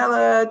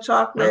vanilla,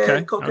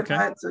 chocolate,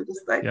 coconut. So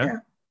just like,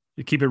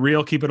 You keep it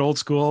real, keep it old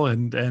school,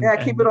 and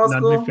keep it old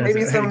school.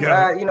 Maybe some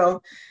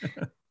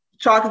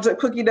chocolate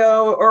cookie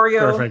dough,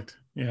 Oreo. Perfect.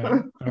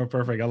 Yeah. Oh,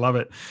 perfect. I love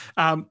it.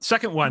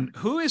 Second one.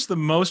 Who is the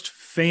most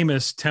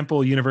famous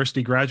Temple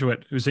University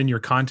graduate who's in your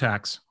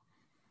contacts?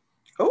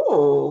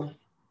 Oh,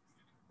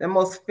 the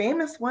most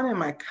famous one in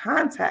my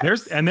contacts.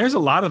 There's a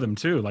lot of them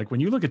too. Like when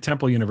you look at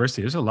Temple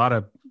University, there's a lot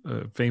of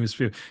famous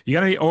people. You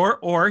got any?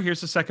 Or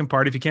here's the second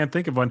part. If you can't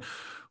think of one.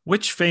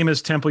 Which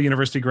famous Temple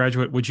University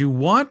graduate would you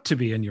want to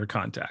be in your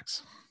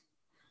contacts?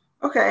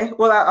 Okay.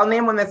 Well, I'll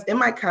name one that's in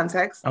my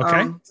contacts.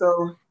 Okay.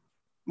 So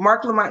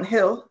Mark Lamont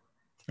Hill.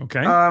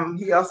 Okay.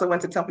 He also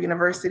went to Temple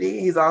University.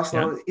 He's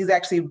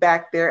actually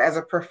back there as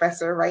a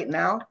professor right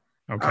now.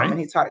 Okay. And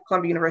he taught at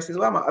Columbia University as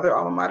well, my other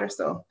alma mater.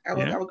 So I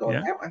will go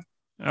with that one.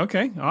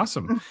 Okay.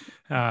 Awesome.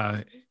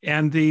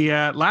 And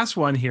the last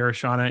one here,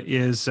 Shauna,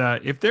 is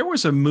if there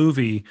was a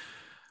movie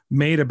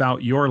made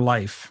about your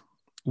life,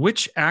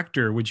 which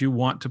actor would you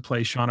want to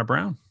play Shauna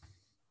Brown?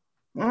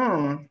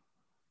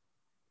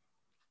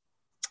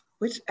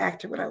 Which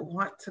actor would I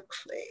want to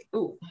play?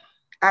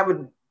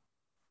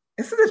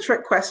 This is a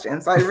trick question.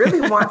 So I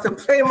really want to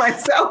play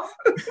myself.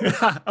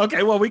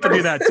 Okay, well, we can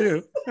do that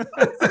too.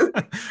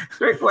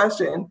 Trick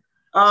question.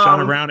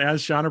 Shauna Brown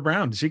as Shauna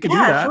Brown. She could do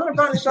that. Shauna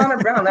Brown as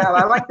Shauna Brown. Now,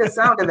 I like the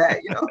sound of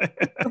that,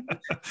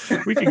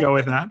 We can go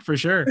with that for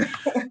sure.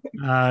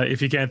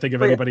 If you can't think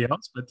of anybody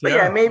else. But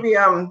maybe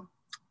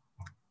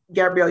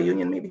Gabrielle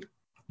Union, maybe.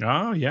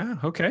 Oh, yeah.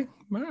 Okay.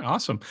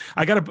 Awesome.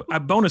 I got a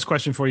bonus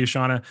question for you,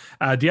 Shauna.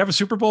 Do you have a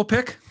Super Bowl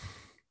pick?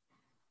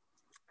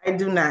 I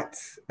do not.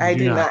 I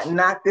do not.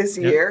 Not this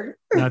year.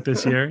 Not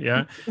this year.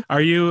 Yeah.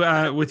 Are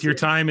you, with your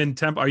time in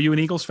Temple, are you an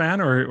Eagles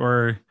fan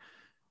or?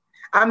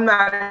 I'm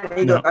not an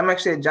Eagles. No. I'm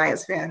actually a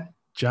Giants fan.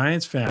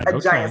 Giants fan.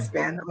 Giants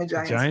fan. I'm a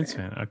Giants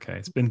fan. Okay.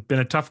 It's been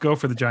a tough go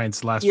for the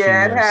Giants last few years.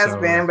 Yeah, it has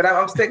been, but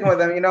I'm sticking with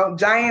them,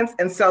 Giants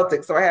and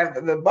Celtics. So I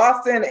have the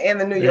Boston and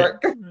the New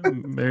York.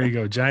 There you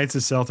go. Giants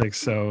and Celtics.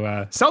 So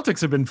Celtics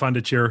have been fun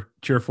to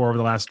cheer for over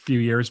the last few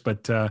years,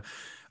 but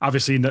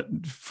obviously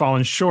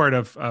fallen short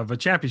of a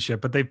championship,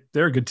 but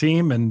they're a good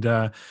team.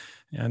 But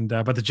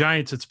the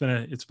Giants, it's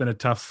been a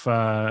tough.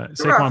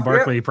 Saquon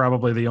Barkley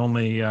probably the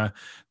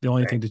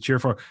only thing to cheer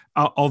for.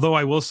 Although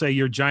I will say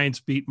your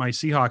Giants beat my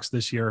Seahawks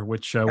this year,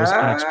 which was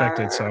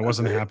unexpected, so I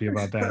wasn't happy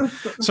about that.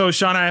 So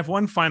Shauna, I have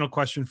one final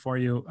question for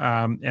you,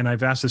 and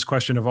I've asked this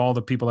question of all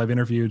the people I've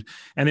interviewed,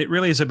 and it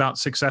really is about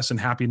success and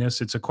happiness.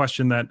 It's a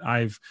question that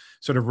I've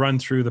sort of run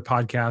through the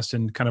podcast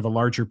in kind of a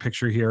larger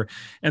picture here,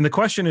 and the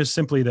question is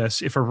simply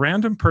this: if a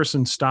random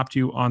person stopped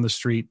you on the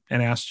street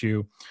and asked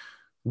you,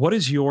 what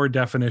is your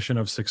definition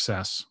of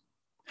success?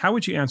 how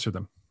would you answer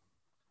them?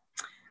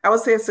 I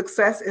would say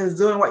success is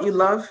doing what you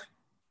love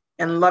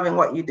and loving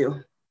what you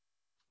do.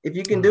 If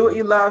you can do what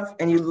you love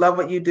and you love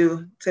what you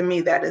do, to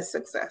me, that is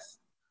success.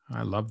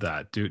 I love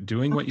that.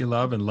 Doing what you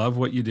love and love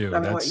what you do.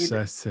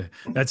 That's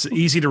That's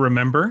easy to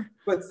remember,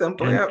 but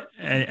simple.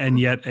 and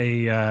yet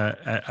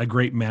a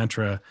great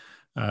mantra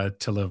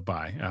to live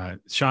by.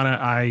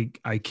 Shauna,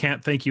 I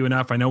can't thank you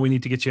enough. I know we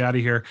need to get you out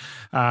of here.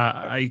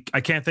 I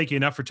can't thank you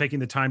enough for taking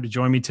the time to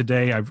join me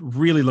today. I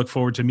really look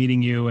forward to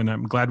meeting you, and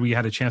I'm glad we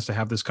had a chance to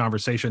have this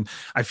conversation.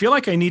 I feel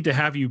like I need to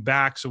have you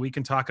back so we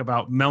can talk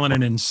about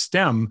melanin and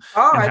STEM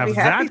and I'd be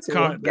happy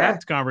to.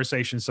 that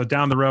conversation. So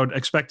down the road,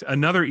 expect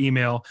another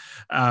email,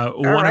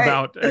 one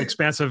about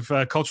expansive,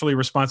 culturally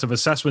responsive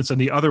assessments,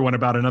 and the other one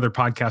about another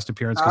podcast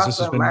appearance, because this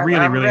has been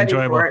really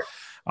enjoyable.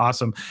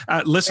 Awesome.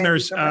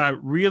 Listeners,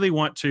 really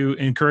want to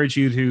encourage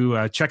you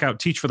to check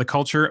out Teach for the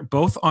Culture,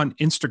 both on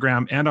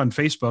Instagram and on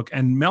Facebook.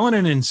 And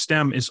Melanin in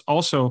STEM is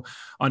also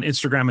on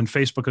Instagram and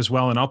Facebook as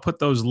well. And I'll put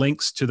those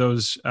links to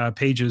those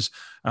pages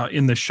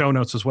in the show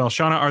notes as well.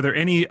 Shauna, are there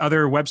any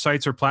other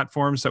websites or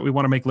platforms that we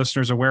want to make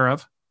listeners aware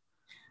of?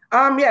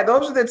 Yeah,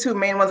 those are the two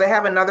main ones. I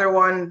have another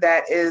one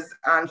that is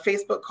on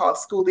Facebook called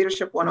School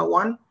Leadership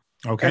 101.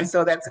 Okay. And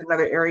so that's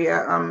another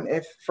area.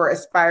 If for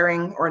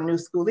aspiring or new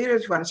school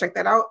leaders, you want to check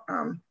that out,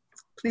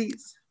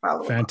 please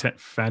follow.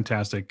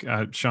 Fantastic.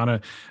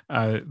 Shauna,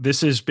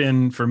 this has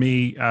been for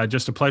me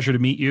just a pleasure to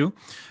meet you.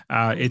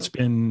 It's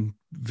been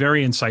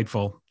very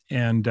insightful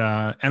and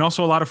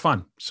also a lot of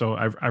fun. So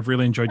I've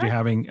really enjoyed you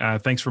having.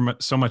 Thanks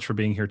so much for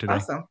being here today.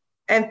 Awesome.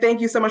 And thank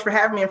you so much for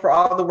having me and for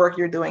all the work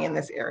you're doing in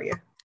this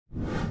area.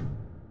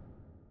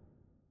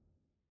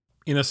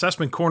 In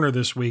Assessment Corner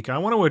this week, I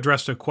want to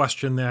address a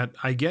question that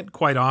I get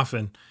quite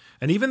often.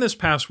 And even this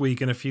past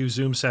week in a few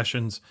Zoom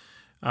sessions,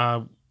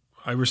 I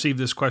received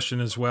this question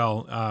as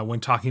well when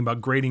talking about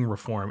grading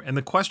reform. And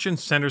the question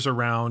centers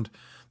around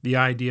the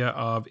idea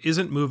of,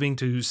 isn't moving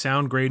to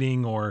sound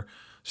grading or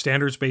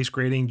standards-based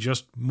grading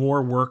just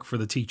more work for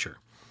the teacher?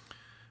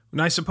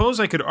 And I suppose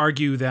I could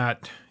argue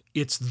that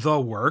it's the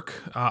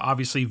work,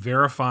 obviously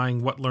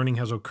verifying what learning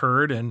has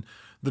occurred and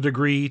the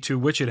degree to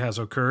which it has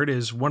occurred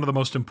is one of the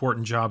most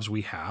important jobs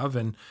we have.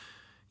 And,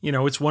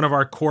 it's one of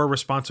our core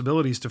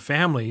responsibilities to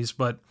families.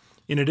 But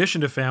in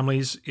addition to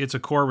families, it's a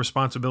core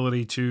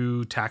responsibility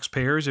to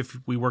taxpayers if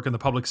we work in the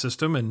public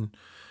system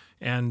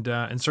and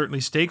certainly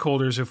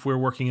stakeholders if we're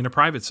working in a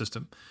private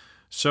system.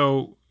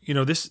 So,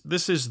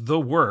 this is the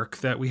work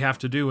that we have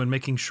to do, and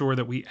making sure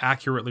that we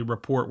accurately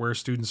report where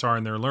students are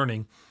in their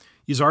learning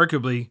is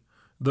arguably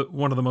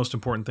one of the most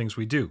important things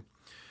we do.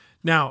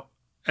 Now,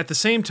 at the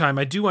same time,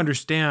 I do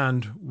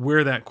understand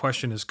where that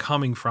question is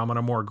coming from on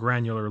a more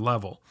granular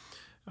level.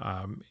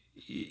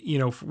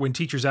 When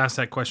teachers ask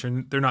that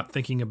question, they're not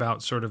thinking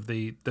about sort of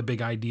the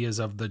big ideas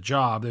of the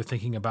job. They're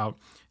thinking about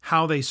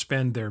how they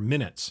spend their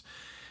minutes.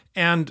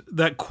 And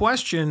that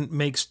question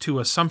makes two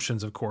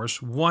assumptions, of course.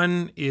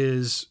 One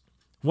is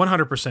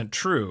 100%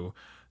 true.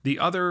 The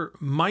other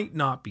might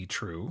not be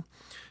true.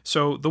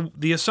 So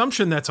the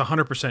assumption that's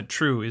 100%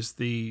 true is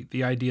the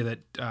idea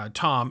that,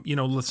 Tom,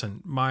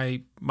 listen,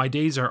 my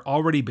days are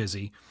already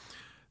busy.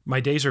 My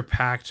days are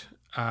packed.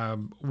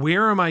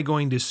 Where am I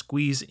going to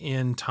squeeze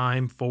in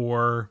time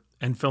for,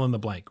 and fill in the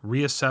blank,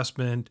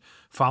 reassessment,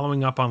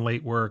 following up on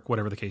late work,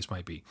 whatever the case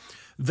might be?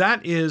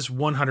 That is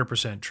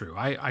 100% true.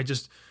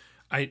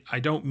 I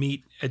don't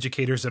meet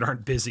educators that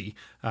aren't busy.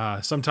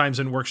 Sometimes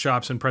in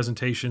workshops and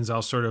presentations,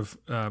 I'll sort of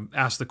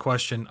ask the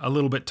question, a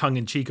little bit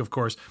tongue-in-cheek, of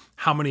course,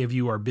 how many of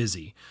you are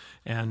busy?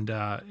 And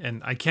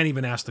I can't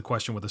even ask the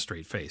question with a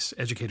straight face.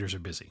 Educators are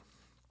busy.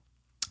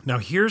 Now,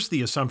 here's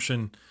the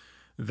assumption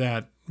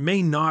that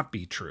may not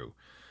be true,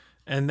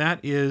 and that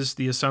is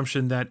the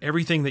assumption that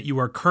everything that you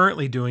are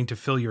currently doing to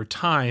fill your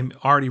time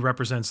already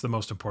represents the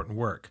most important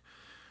work.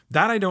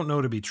 That I don't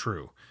know to be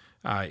true.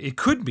 It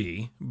could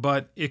be,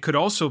 but it could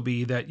also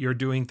be that you're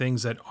doing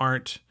things that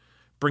aren't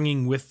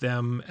bringing with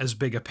them as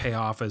big a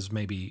payoff as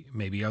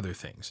maybe other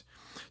things.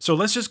 So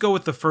let's just go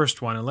with the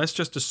first one, and let's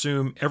just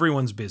assume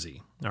everyone's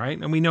busy, all right?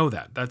 And we know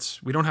that.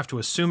 We don't have to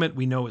assume it.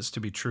 We know it's to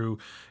be true.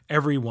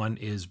 Everyone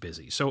is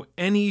busy. So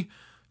any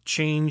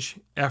change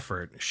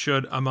effort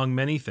should, among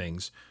many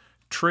things,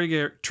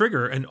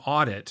 trigger an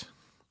audit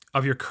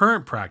of your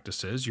current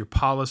practices, your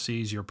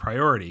policies, your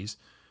priorities,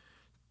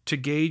 to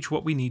gauge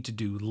what we need to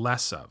do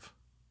less of.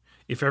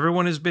 If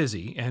everyone is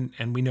busy,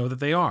 and we know that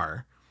they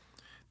are,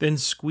 then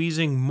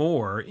squeezing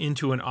more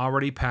into an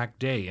already packed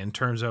day in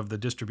terms of the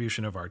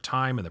distribution of our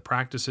time and the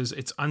practices,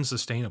 it's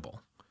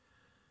unsustainable.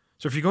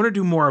 So if you're going to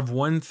do more of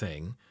one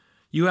thing,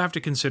 you have to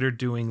consider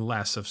doing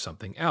less of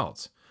something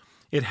else.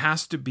 It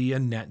has to be a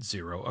net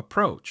zero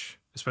approach,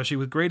 especially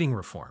with grading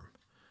reform.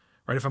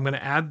 Right? If I'm going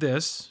to add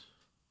this,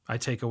 I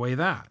take away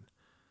that.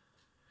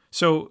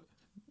 So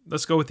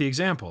let's go with the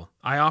example.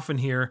 I often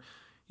hear,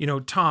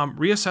 Tom,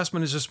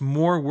 reassessment is just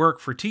more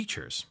work for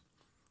teachers.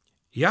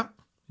 Yep,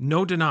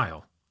 no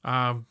denial.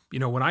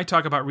 When I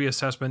talk about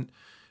reassessment,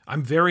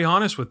 I'm very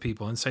honest with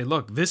people and say,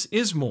 look, this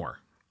is more.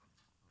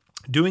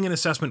 Doing an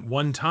assessment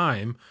one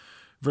time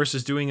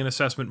versus doing an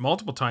assessment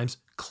multiple times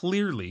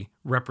clearly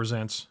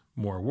represents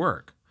more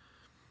work.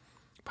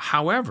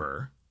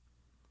 However,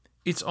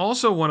 it's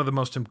also one of the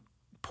most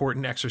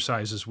important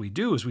exercises we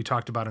do, as we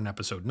talked about in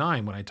episode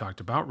 9 when I talked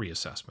about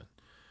reassessment,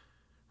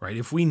 right?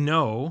 If we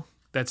know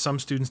that some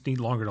students need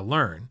longer to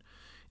learn,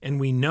 and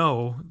we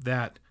know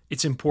that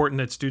it's important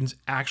that students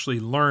actually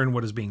learn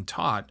what is being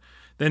taught,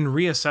 then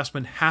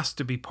reassessment has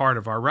to be part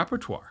of our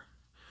repertoire.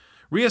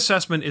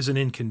 Reassessment is an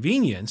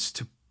inconvenience,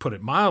 to put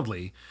it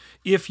mildly,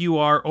 if you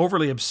are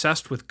overly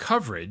obsessed with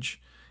coverage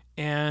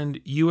and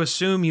you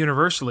assume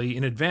universally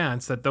in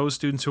advance that those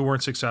students who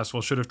weren't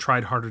successful should have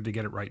tried harder to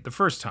get it right the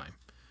first time.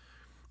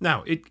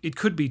 Now, it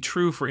could be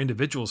true for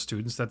individual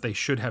students that they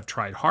should have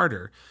tried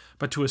harder,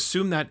 but to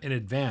assume that in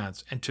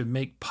advance and to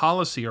make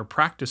policy or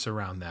practice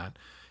around that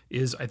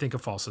is, I think, a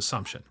false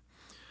assumption.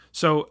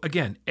 So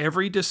again,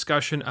 every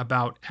discussion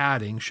about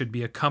adding should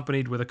be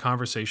accompanied with a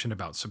conversation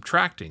about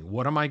subtracting.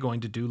 What am I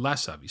going to do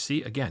less of? You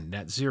see, again,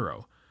 net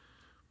zero.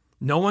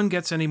 No one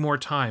gets any more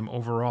time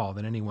overall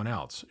than anyone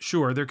else.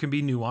 Sure, there can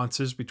be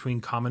nuances between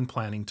common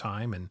planning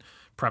time and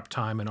prep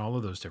time and all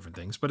of those different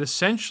things, but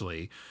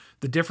essentially,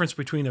 the difference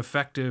between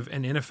effective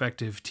and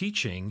ineffective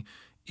teaching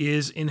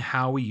is in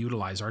how we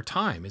utilize our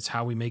time. It's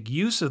how we make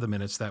use of the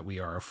minutes that we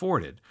are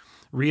afforded.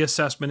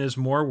 Reassessment is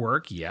more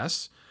work,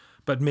 yes,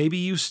 but maybe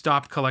you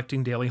stopped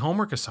collecting daily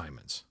homework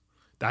assignments.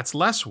 That's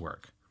less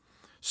work.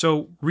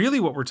 So really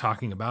what we're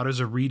talking about is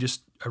a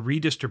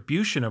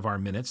redistribution of our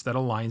minutes that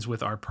aligns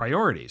with our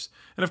priorities.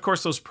 And of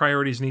course, those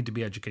priorities need to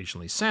be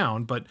educationally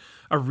sound, but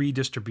a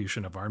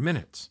redistribution of our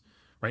minutes,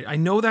 right? I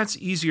know that's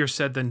easier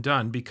said than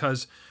done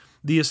because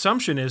the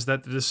assumption is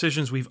that the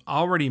decisions we've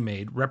already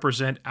made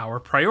represent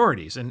our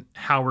priorities and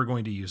how we're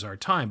going to use our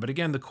time. But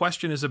again, the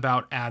question is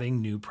about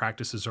adding new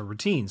practices or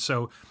routines.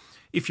 So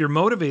if you're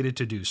motivated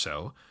to do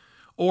so,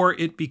 or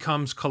it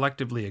becomes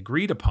collectively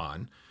agreed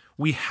upon,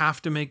 we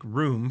have to make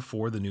room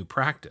for the new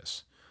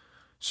practice.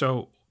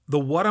 So the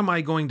what am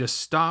I going to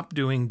stop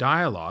doing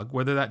dialogue,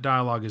 whether that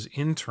dialogue is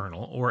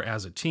internal or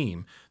as a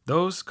team,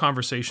 those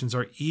conversations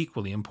are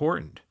equally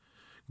important.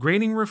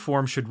 Grading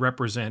reform should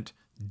represent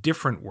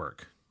different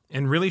work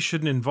and really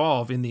shouldn't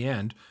involve, in the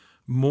end,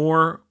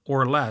 more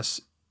or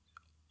less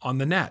on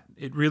the net.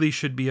 It really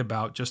should be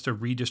about just a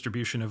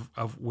redistribution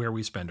of where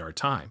we spend our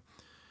time.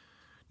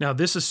 Now,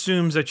 this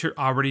assumes that you're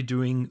already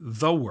doing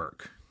the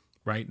work,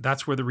 right?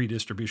 That's where the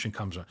redistribution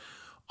comes from.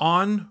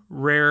 On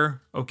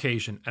rare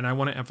occasion, and I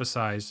want to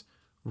emphasize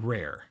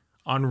rare,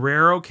 on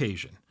rare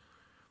occasion,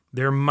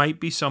 there might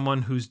be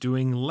someone who's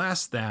doing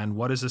less than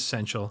what is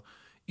essential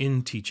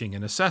in teaching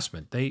and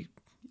assessment.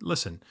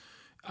 Listen,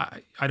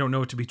 I don't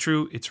know it to be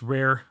true. It's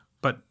rare,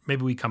 but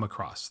maybe we come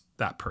across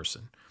that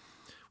person.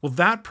 Well,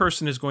 that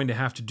person is going to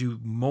have to do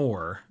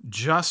more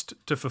just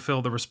to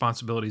fulfill the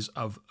responsibilities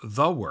of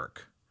the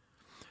work.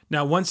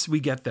 Now, once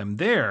we get them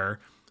there,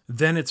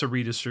 then it's a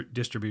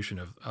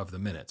redistribution of the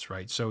minutes,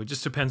 right? So it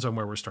just depends on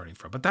where we're starting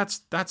from. But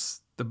that's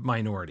the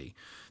minority.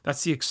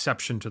 That's the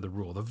exception to the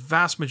rule. The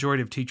vast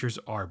majority of teachers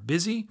are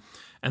busy,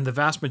 and the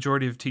vast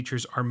majority of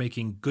teachers are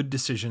making good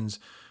decisions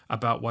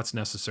about what's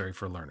necessary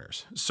for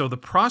learners. So the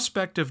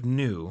prospect of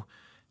new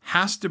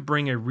has to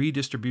bring a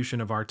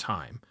redistribution of our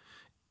time.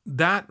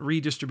 That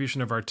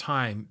redistribution of our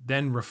time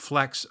then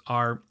reflects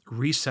our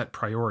reset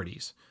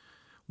priorities,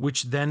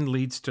 which then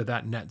leads to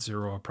that net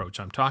zero approach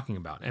I'm talking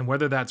about. And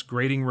whether that's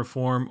grading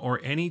reform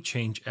or any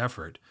change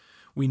effort,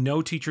 we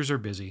know teachers are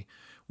busy.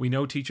 We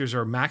know teachers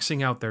are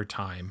maxing out their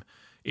time.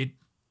 It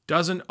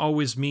doesn't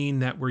always mean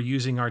that we're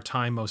using our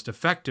time most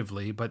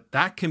effectively, but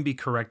that can be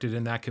corrected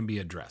and that can be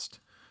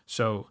addressed.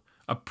 So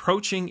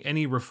approaching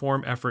any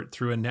reform effort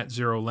through a net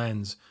zero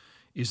lens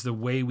is the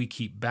way we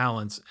keep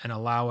balance and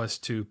allow us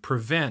to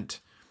prevent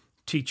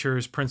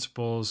teachers,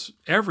 principals,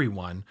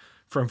 everyone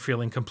from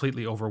feeling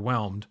completely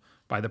overwhelmed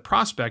by the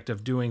prospect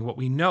of doing what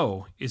we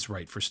know is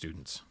right for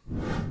students.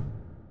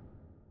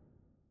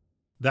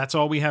 That's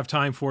all we have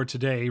time for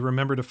today.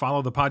 Remember to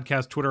follow the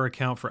podcast Twitter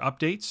account for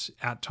updates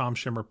at Tom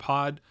Schimmer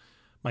Pod.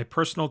 My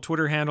personal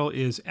Twitter handle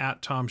is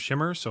at Tom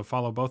Schimmer, so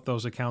follow both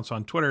those accounts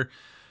on Twitter.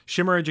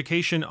 Schimmer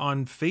Education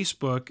on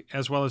Facebook,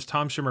 as well as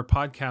Tom Schimmer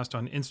Podcast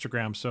on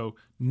Instagram. So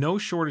no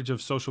shortage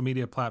of social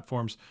media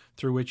platforms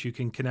through which you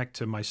can connect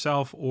to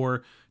myself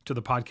or to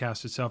the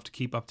podcast itself to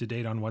keep up to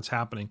date on what's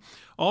happening.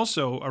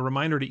 Also, a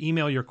reminder to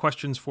email your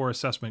questions for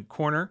Assessment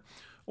Corner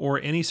or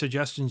any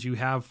suggestions you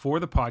have for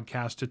the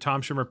podcast to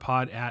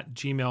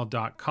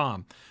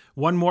tomschimmerpod@gmail.com.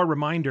 One more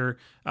reminder,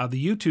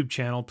 the YouTube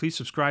channel, please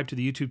subscribe to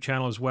the YouTube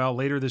channel as well.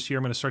 Later this year,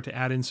 I'm going to start to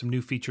add in some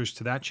new features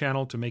to that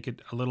channel to make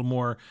it a little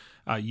more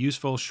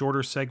useful,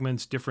 shorter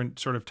segments, different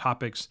sort of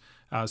topics.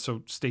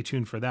 So stay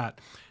tuned for that.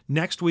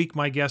 Next week,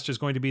 my guest is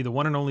going to be the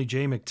one and only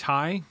Jay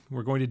McTighe.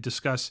 We're going to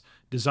discuss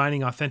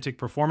designing authentic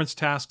performance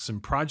tasks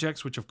and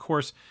projects, which of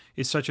course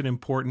is such an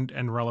important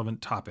and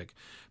relevant topic.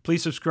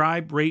 Please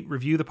subscribe, rate,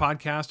 review the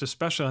podcast,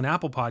 especially on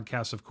Apple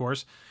Podcasts, of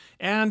course.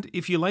 And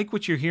if you like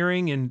what you're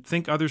hearing and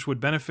think others would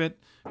benefit,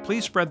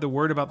 please spread the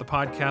word about the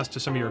podcast to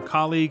some of your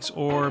colleagues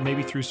or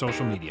maybe through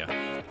social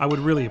media. I would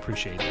really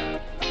appreciate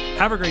that.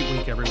 Have a great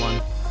week,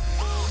 everyone.